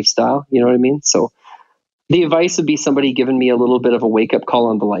lifestyle. You know what I mean? So the advice would be somebody giving me a little bit of a wake-up call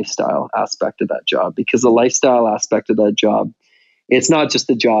on the lifestyle aspect of that job, because the lifestyle aspect of that job, it's not just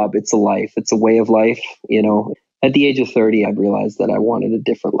a job, it's a life. It's a way of life, At the age of 30, I realized that I wanted a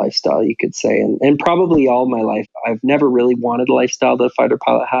different lifestyle, you could say. And probably all my life, I've never really wanted a lifestyle that a fighter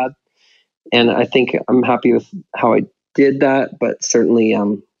pilot had. And I think I'm happy with how I did that. But certainly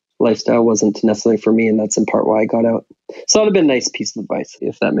lifestyle wasn't necessarily for me. And that's in part why I got out. So that would have been a nice piece of advice,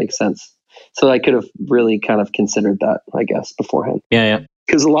 if that makes sense. So I could have really kind of considered that, I guess, beforehand. Yeah.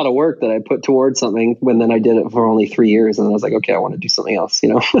 Because a lot of work that I put towards something when then I did it for only 3 years. And I was like, okay, I want to do something else,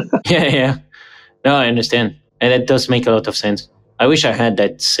 Yeah. No, I understand. And that does make a lot of sense. I wish I had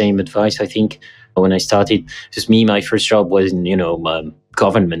that same advice. I think when I started, just my first job was in,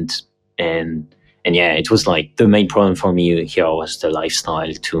 government. And yeah, it was like the main problem for me here was the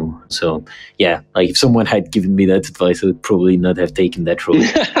lifestyle too. So yeah, like if someone had given me that advice, I would probably not have taken that road.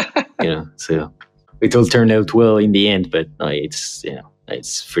 So it all turned out well in the end, but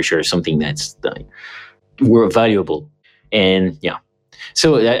it's for sure something that's were valuable. And yeah.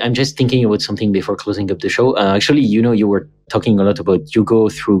 So I'm just thinking about something before closing up the show. Actually, you were talking a lot about you go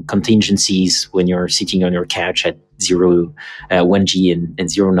through contingencies when you're sitting on your couch at 1G and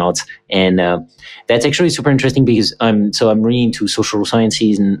 0 knots. And that's actually super interesting because I'm really into social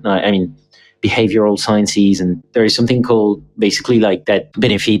sciences and behavioral sciences. And there is something called basically like that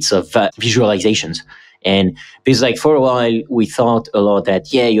benefits of visualizations. And because like for a while we thought a lot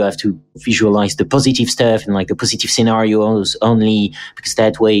that, you have to visualize the positive stuff and like the positive scenarios only because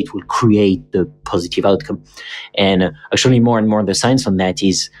that way it will create the positive outcome. And actually more and more the science on that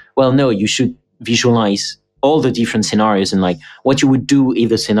is, well, no, you should visualize all the different scenarios and like what you would do if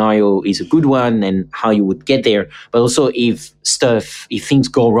the scenario is a good one and how you would get there. But also if things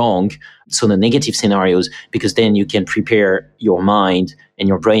go wrong, so the negative scenarios, because then you can prepare your mind and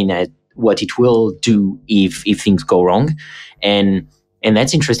your brain at what it will do if things go wrong. And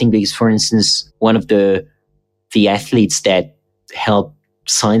that's interesting because, for instance, one of the athletes that help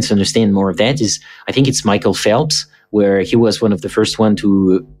science understand more of that is, I think it's Michael Phelps, where he was one of the first one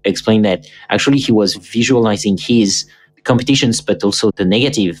to explain that actually he was visualizing his competitions, but also the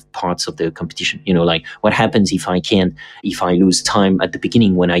negative parts of the competition. Like what happens if I lose time at the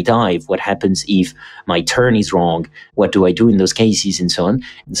beginning when I dive? What happens if my turn is wrong? What do I do in those cases, and so on?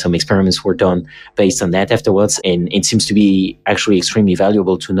 And some experiments were done based on that afterwards. And it seems to be actually extremely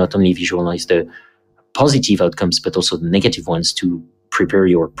valuable to not only visualize the positive outcomes, but also the negative ones to prepare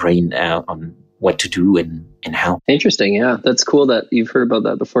your brain on what to do and how. Interesting. Yeah. That's cool that you've heard about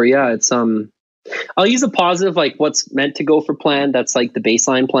that before. Yeah. It's, I'll use a positive, like what's meant to go for plan. That's like the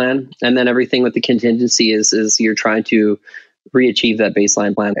baseline plan. And then everything with the contingency is you're trying to re-achieve that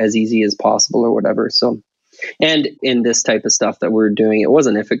baseline plan as easy as possible or whatever. So, and in this type of stuff that we're doing, it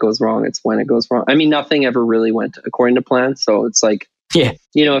wasn't if it goes wrong, it's when it goes wrong. I mean, nothing ever really went according to plan. So it's like, yeah,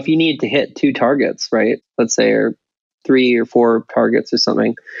 if you need to hit 2 targets, right? Let's say, or 3 or 4 targets or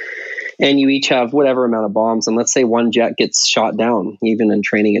something, and you each have whatever amount of bombs, and let's say one jet gets shot down, even in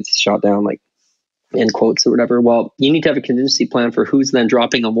training, it's shot down, like in quotes or whatever. Well, you need to have a contingency plan for who's then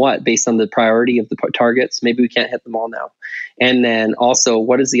dropping on what based on the priority of the targets. Maybe we can't hit them all now. And then also,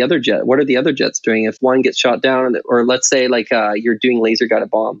 what are the other jets doing if one gets shot down? Or let's say like you're doing laser guided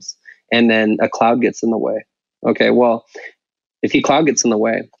bombs and then a cloud gets in the way. Okay, well, if a cloud gets in the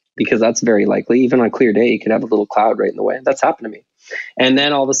way, because that's very likely, even on a clear day, you could have a little cloud right in the way. That's happened to me. And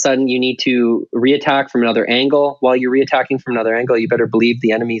then all of a sudden you need to reattack from another angle. While you're reattacking from another angle, you better believe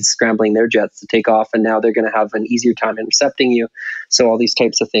the enemy's scrambling their jets to take off. And now they're going to have an easier time intercepting you. So all these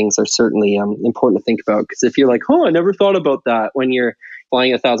types of things are certainly important to think about. Because if you're like, I never thought about that when you're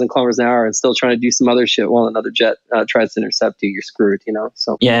flying 1,000 kilometers an hour and still trying to do some other shit while another jet tries to intercept you, you're screwed,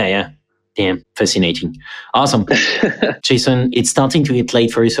 So yeah. Damn, fascinating. Awesome. Jason, it's starting to get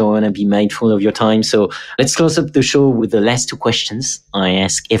late for you, so I want to be mindful of your time. So let's close up the show with the last 2 questions I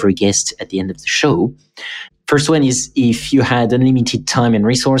ask every guest at the end of the show. First one is, if you had unlimited time and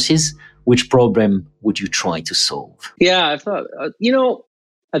resources, which problem would you try to solve? Yeah, I thought,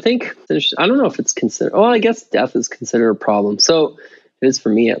 I think I don't know if it's considered, I guess death is considered a problem. So it is for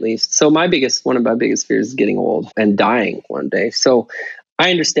me at least. So one of my biggest fears is getting old and dying one day. So I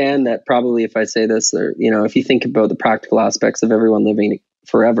understand that probably if I say this, or, if you think about the practical aspects of everyone living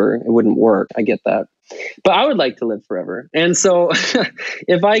forever, it wouldn't work. I get that. But I would like to live forever. And so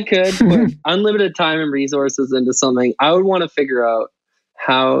if I could put unlimited time and resources into something, I would want to figure out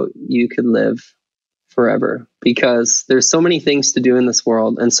how you could live forever, because there's so many things to do in this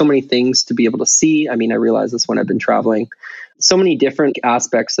world and so many things to be able to see. I mean, I realize this when I've been traveling. So many different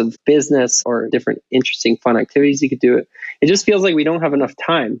aspects of business or different interesting fun activities you could do. It just feels like we don't have enough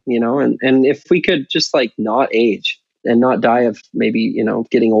time, and if we could just like not age and not die of maybe,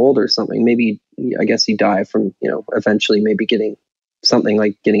 getting old or something, maybe I guess you die from, eventually maybe getting something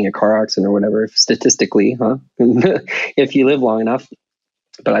like getting a car accident or whatever, statistically, if you live long enough.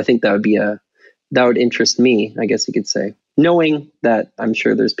 But I think that would interest me, I guess you could say, knowing that I'm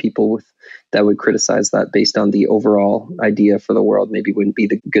sure there's people that would criticize that based on the overall idea for the world. Maybe wouldn't be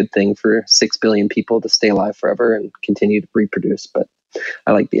the good thing for 6 billion people to stay alive forever and continue to reproduce. But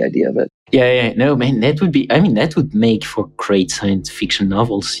I like the idea of it. Yeah. No, man, that would make for great science fiction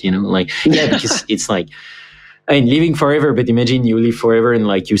novels, because it's like, living forever, but imagine you live forever and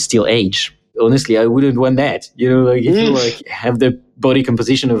like you still age. Honestly, I wouldn't want that. If you have the body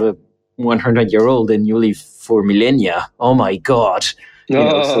composition of a 100-year-old and you live for millennia. Oh my God.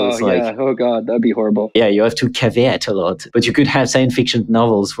 So it's like, oh God, that'd be horrible. Yeah, you have to caveat a lot. But you could have science fiction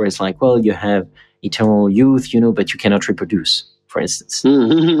novels where it's like, well, you have eternal youth, but you cannot reproduce, for instance.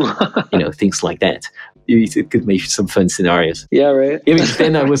 Things like that. It could make some fun scenarios. Yeah, right. Yeah, but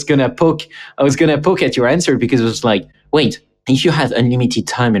then I was gonna poke at your answer, because it was like, wait, if you have unlimited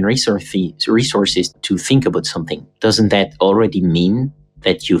time and resources to think about something, doesn't that already mean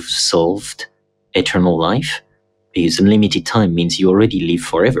that you've solved eternal life? Because unlimited time means you already live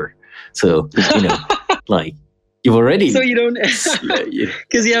forever. So, like you've already... So you don't...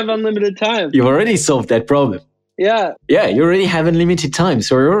 Because you have unlimited time. You've already solved that problem. Yeah. Yeah, you already have unlimited time.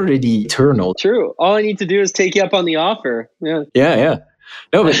 So you're already eternal. True. All I need to do is take you up on the offer. Yeah. Yeah.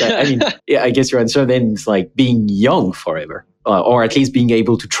 No, but I guess your answer then is like being young forever. Or at least being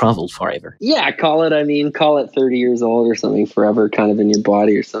able to travel forever. Yeah, call it 30 years old or something, forever kind of in your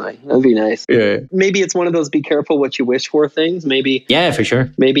body or something. That'd be nice. Yeah. Maybe it's one of those be careful what you wish for things. Maybe. Yeah, for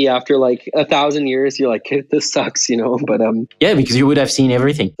sure. Maybe after like 1,000 years, you're like, this sucks, but. Yeah, because you would have seen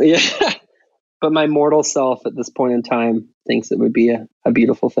everything. Yeah. But my mortal self at this point in time thinks it would be a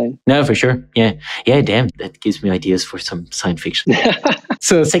beautiful thing. No, for sure. Yeah. Yeah, damn. That gives me ideas for some science fiction.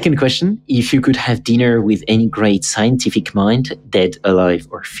 So, second question. If you could have dinner with any great scientific mind, dead, alive,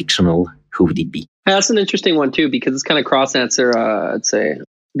 or fictional, who would it be? That's an interesting one too, because it's kind of cross answer, I'd say.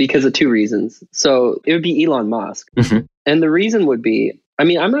 because of two reasons. So it would be Elon Musk. Mm-hmm. And the reason would be, I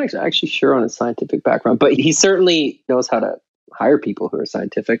mean, I'm not actually sure on his scientific background, but he certainly knows how to hire people who are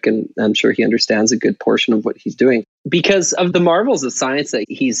scientific, and I'm sure he understands a good portion of what he's doing because of the marvels of science that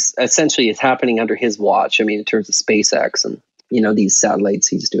he's essentially is happening under his watch. I mean, in terms of SpaceX and, these satellites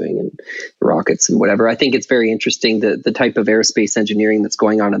he's doing and rockets and whatever. I think it's very interesting the type of aerospace engineering that's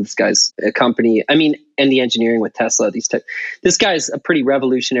going on in this guy's company. I mean, and the engineering with Tesla, this guy's a pretty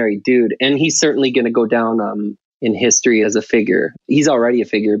revolutionary dude, and he's certainly going to go down in history as a figure. He's already a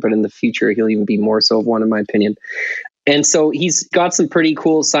figure, but in the future, he'll even be more so of one, in my opinion. And so he's got some pretty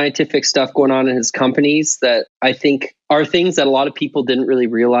cool scientific stuff going on in his companies that I think are things that a lot of people didn't really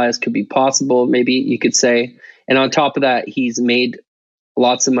realize could be possible, maybe you could say. And on top of that, he's made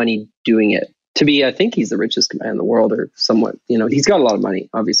lots of money doing it. I think he's the richest man in the world, or somewhat, he's got a lot of money,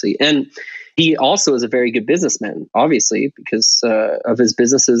 obviously. And he also is a very good businessman, obviously, because of his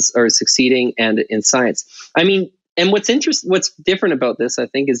businesses are succeeding and in science. I mean, and what's different about this, I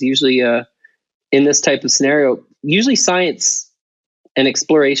think, is usually in this type of scenario, usually science and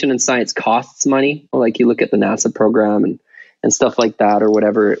exploration in science costs money. Like you look at the NASA program and stuff like that, or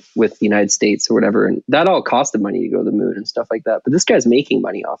whatever with the United States or whatever. And that all costed money to go to the moon and stuff like that. But this guy's making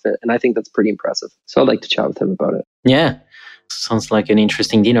money off it. And I think that's pretty impressive. So I'd like to chat with him about it. Yeah. Sounds like an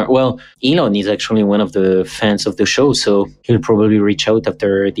interesting dinner. Well, Elon is actually one of the fans of the show, so he'll probably reach out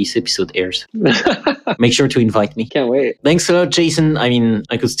after this episode airs. Make sure to invite me. Can't wait. Thanks a lot, Jason. I mean,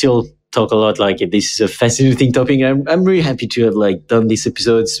 I could still talk a lot. Like, this is a fascinating topic. I'm really happy to have done these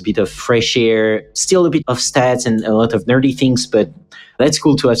episodes, a bit of fresh air, still a bit of stats and a lot of nerdy things, but that's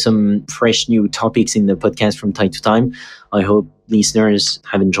cool to have some fresh new topics in the podcast from time to time. I hope listeners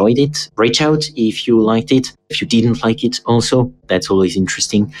have enjoyed it. Reach out if you liked it. If you didn't like it also, that's always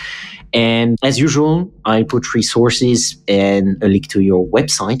interesting. And as usual, I put resources and a link to your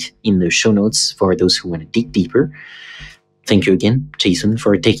website in the show notes for those who want to dig deeper. Thank you again, Jason,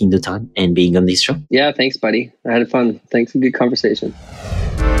 for taking the time and being on this show. Yeah, thanks, buddy. I had fun. Thanks for a good conversation.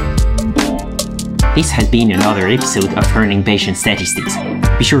 This has been another episode of Learning Bayesian Statistics.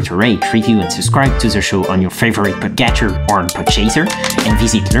 Be sure to rate, review, and subscribe to the show on your favorite podcatcher or on Podchaser, and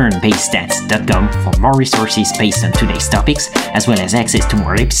visit learnbayesstats.com for more resources based on today's topics, as well as access to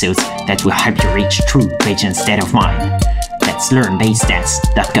more episodes that will help you reach true Bayesian state of mind. That's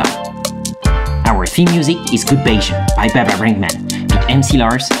learnbayesstats.com. Our theme music is Good Bayesian by Baba Brinkman with MC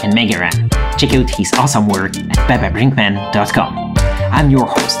Lars and Megaran. Check out his awesome work at bababrinkman.com. I'm your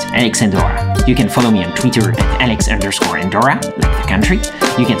host, Alex Andorra. You can follow me on Twitter at Alex_Andorra, like the country.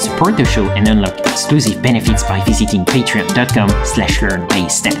 You can support the show and unlock exclusive benefits by visiting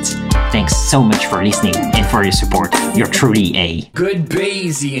patreon.com/learnbayesstats. Thanks so much for listening and for your support. You're truly a good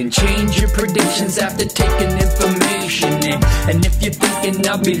Bayesian. Change your predictions after taking information in. And if you're thinking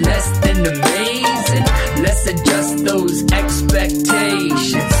I'll be less than amazing, let's adjust those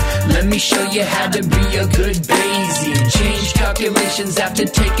expectations. Let me show you how to be a good Bayesian. Change calculations after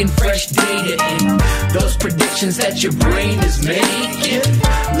taking fresh data in. Those predictions that your brain is making,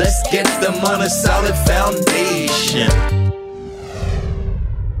 let's get them on a solid foundation.